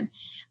whole thing in.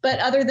 But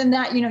other than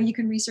that, you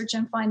can research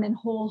and find then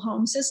whole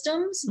home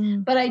systems.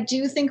 But I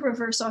do think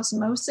reverse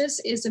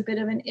osmosis is a bit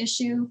of an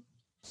issue,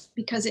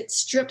 because it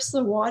strips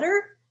the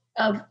water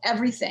of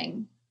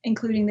everything,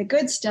 including the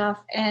good stuff.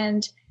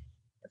 And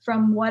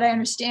from what I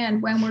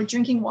understand, when we're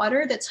drinking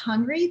water that's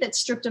hungry, that's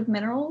stripped of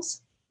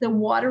minerals, the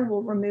water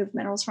will remove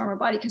minerals from our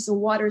body, because the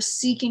water's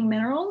seeking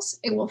minerals.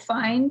 It will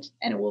find,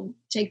 and it will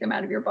take them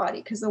out of your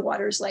body, because the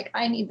water's like,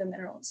 I need the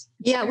minerals.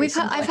 Yeah,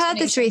 I've heard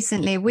this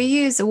recently. We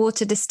use a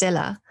water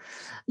distiller.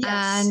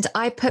 Yes. And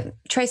I put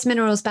trace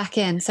minerals back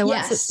in. So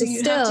once it's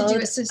distilled,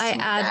 I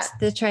add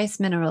the trace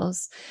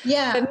minerals.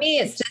 Yeah. For me,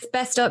 it's the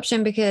best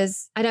option,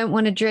 because I don't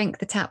want to drink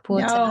the tap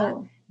water.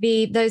 No.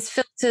 Those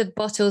filtered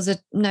bottles are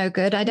no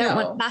good. I don't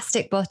want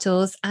plastic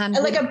bottles, and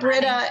like a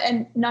Brita,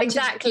 and not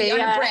exactly on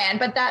a brand,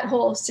 but that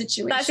whole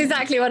situation. That's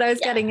exactly what I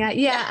was getting at.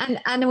 Yeah.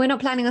 And we're not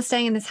planning on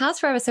staying in this house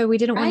forever, so we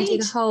didn't want to do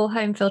the whole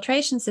home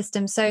filtration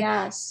system. So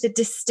the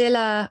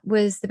distiller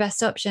was the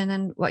best option,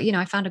 and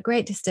I found a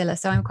great distiller,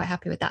 so I'm quite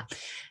happy with that.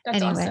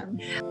 That's awesome.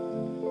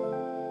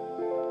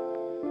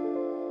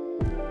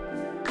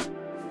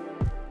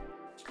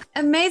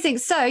 Amazing.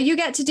 So you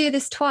get to do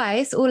this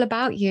twice, all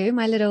about you,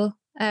 my little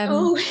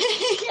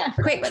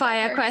quick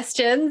fire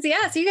questions.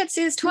 Yeah, so you get to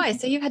do this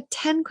twice. So you've had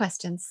 10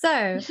 questions.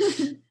 So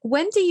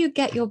when do you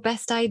get your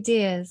best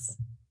ideas?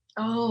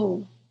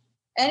 Oh,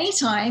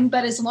 anytime,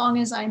 but as long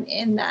as I'm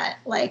in that,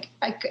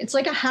 it's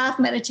like a half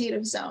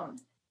meditative zone.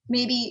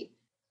 Maybe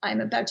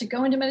I'm about to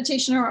go into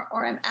meditation,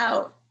 or I'm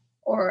out,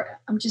 or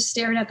I'm just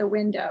staring at the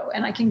window,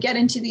 and I can get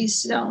into these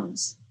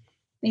zones.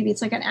 Maybe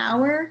it's like an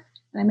hour,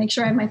 and I make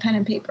sure I have my pen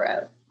and paper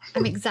out.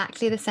 I'm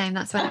exactly the same.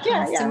 That's when it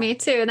comes to me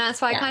too. And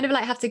that's why I kind of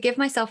have to give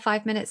myself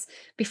 5 minutes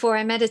before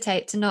I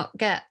meditate to not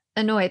get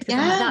annoyed,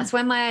 because that's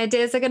when my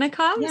ideas are going to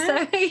come. Yeah. So,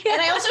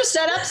 And I also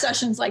set up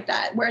sessions like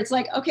that, where it's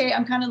like, okay,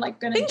 I'm kind of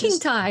like going to thinking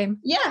time.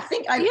 Yeah.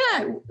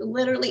 I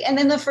literally, and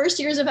then the first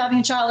years of having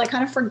a child, I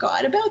kind of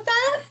forgot about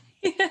that.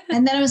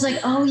 And then I was like,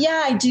 oh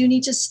yeah, I do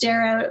need to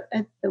stare out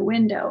at the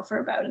window for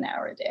about an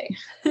hour a day.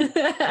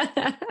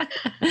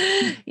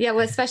 Yeah,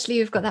 well, especially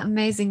you've got that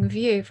amazing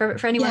view. For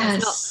anyone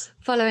who's not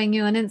following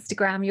you on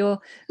Instagram, your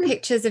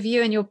pictures of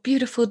you and your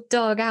beautiful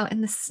dog out in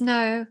the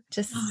snow.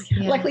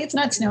 Luckily it's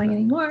not snowing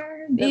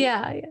anymore.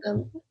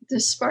 The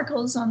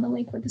sparkles on the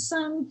lake with the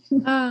sun.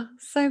 Oh,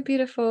 so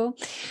beautiful.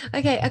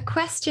 Okay, a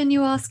question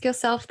you ask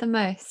yourself the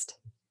most.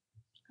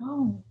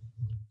 Oh,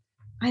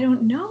 I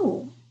don't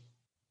know.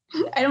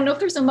 I don't know if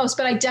there's the most,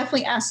 but I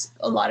definitely ask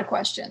a lot of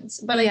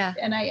questions. But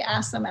I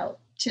ask them out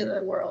to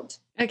the world.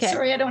 Okay.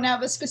 Sorry, I don't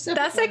have a specific.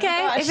 That's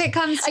okay. If it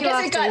comes to I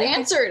guess it got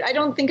answered. I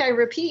don't think I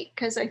repeat,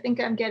 because I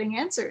think I'm getting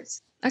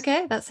answers.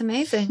 Okay, that's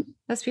amazing.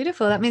 That's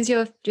beautiful. That means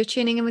you're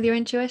tuning in with your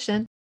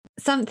intuition.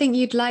 Something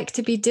you'd like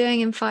to be doing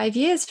in 5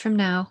 years from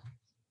now?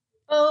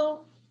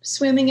 Oh,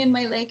 swimming in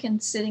my lake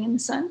and sitting in the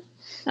sun.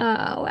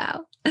 Oh,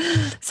 wow.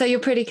 So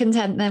you're pretty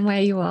content then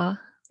where you are?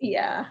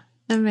 Yeah.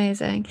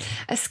 Amazing.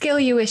 A skill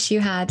you wish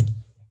you had?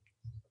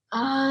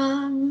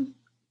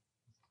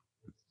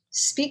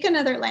 Speak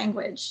another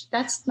language.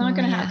 That's not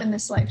going to happen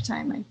this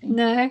lifetime, I think.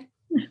 No,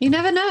 you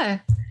never know.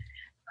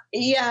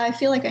 Yeah, I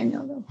feel like I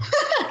know them.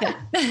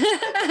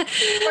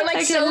 Or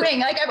like sewing.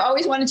 Like I've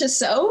always wanted to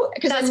sew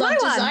because I love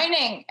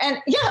designing. And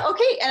yeah,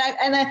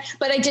 okay.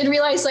 But I did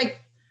realize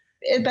like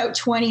about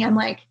 20, I'm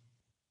like,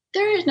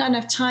 there is not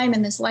enough time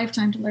in this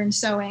lifetime to learn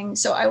sewing.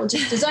 So I will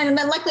just design. And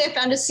then luckily I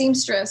found a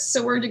seamstress.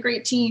 So we're a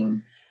great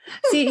team.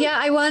 See, yeah,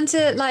 I want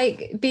to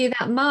like be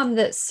that mom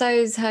that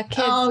sews her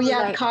kids. Oh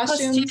yeah, like,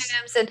 costumes,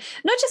 and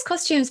not just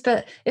costumes,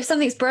 but if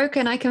something's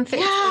broken, I can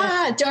fix it.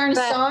 Yeah, darn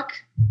sock.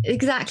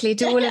 Exactly,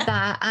 do all of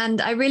that. And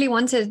I really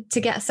wanted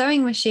to get a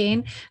sewing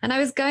machine. And I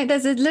was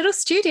there's a little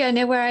studio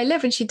near where I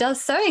live and she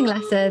does sewing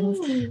lessons.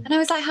 And I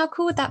was like, how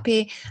cool would that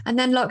be? And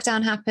then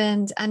lockdown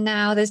happened and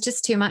now there's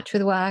just too much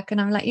with work.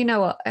 And I'm like, you know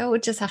what? I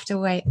would just have to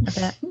wait a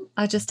bit.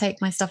 I'll just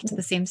take my stuff to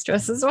the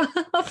seamstress as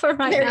well for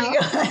right there now.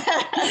 You go.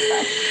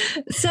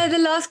 So the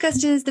last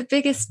question is the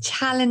biggest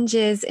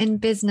challenges in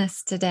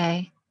business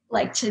today.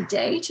 Like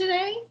today?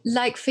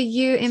 Like for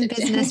you in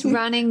business,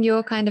 running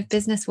your kind of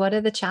business, what are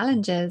the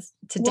challenges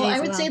today? Well, I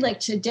would say like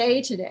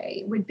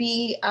today would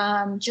be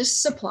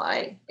just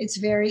supply. It's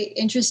very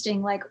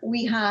interesting. Like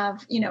we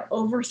have,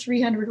 over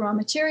 300 raw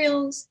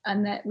materials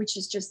and which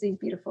is just these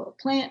beautiful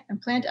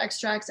plant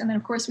extracts. And then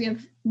of course we have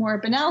more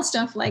banal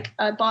stuff like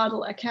a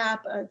bottle, a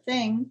cap, a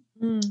thing,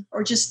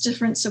 or just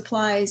different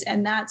supplies.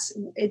 And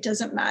it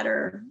doesn't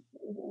matter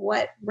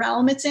what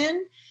realm it's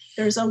in.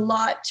 There's a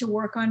lot to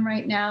work on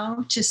right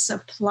now to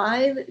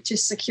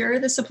secure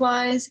the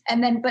supplies.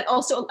 And then, but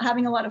also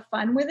having a lot of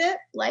fun with it.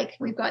 Like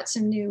we've got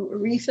some new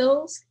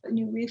refill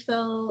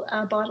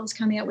bottles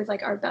coming out with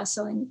like our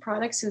best-selling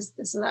products.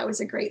 So that was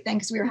a great thing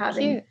because we were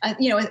having,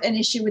 an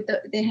issue with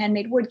the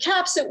handmade wood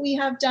caps that we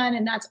have done.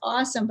 And that's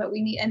awesome. But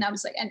and I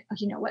was like, and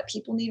you know what?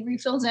 People need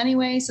refills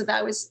anyway. So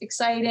that was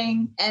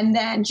exciting. And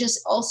then just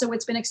also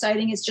what's been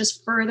exciting is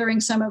just furthering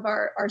some of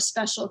our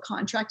special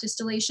contract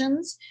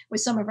distillations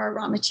with some of our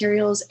raw materials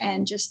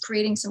and just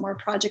creating some more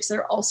projects that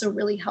are also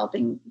really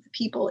helping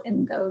people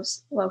in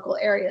those local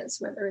areas,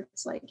 whether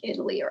it's like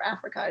Italy or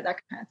Africa, or that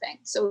kind of thing.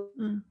 So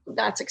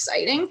that's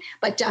exciting,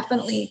 but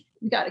definitely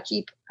we got to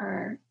keep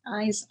our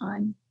eyes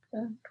on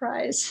the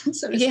prize,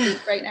 so to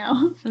speak, right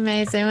now.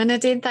 Amazing. Well,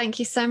 Nadine, thank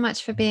you so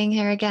much for being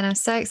here again. I'm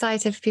so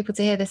excited for people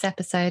to hear this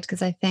episode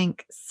because I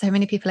think so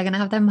many people are going to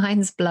have their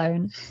minds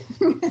blown.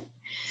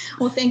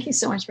 Well, thank you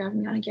so much for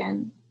having me on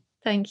again.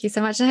 Thank you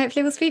so much. And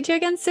hopefully we'll speak to you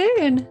again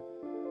soon.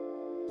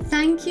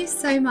 Thank you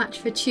so much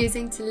for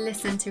choosing to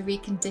listen to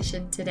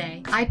Reconditioned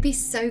today. I'd be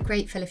so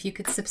grateful if you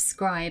could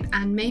subscribe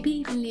and maybe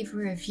even leave a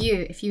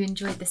review if you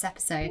enjoyed this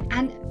episode.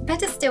 And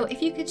better still, if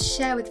you could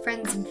share with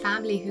friends and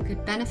family who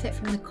could benefit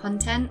from the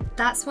content,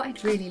 that's what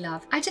I'd really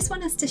love. I just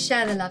want us to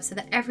share the love so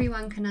that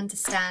everyone can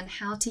understand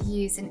how to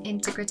use an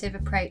integrative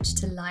approach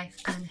to life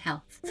and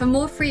health. For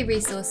more free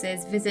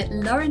resources, visit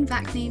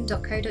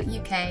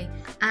laurenvaknine.co.uk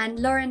and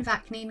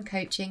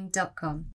laurenvakninecoaching.com.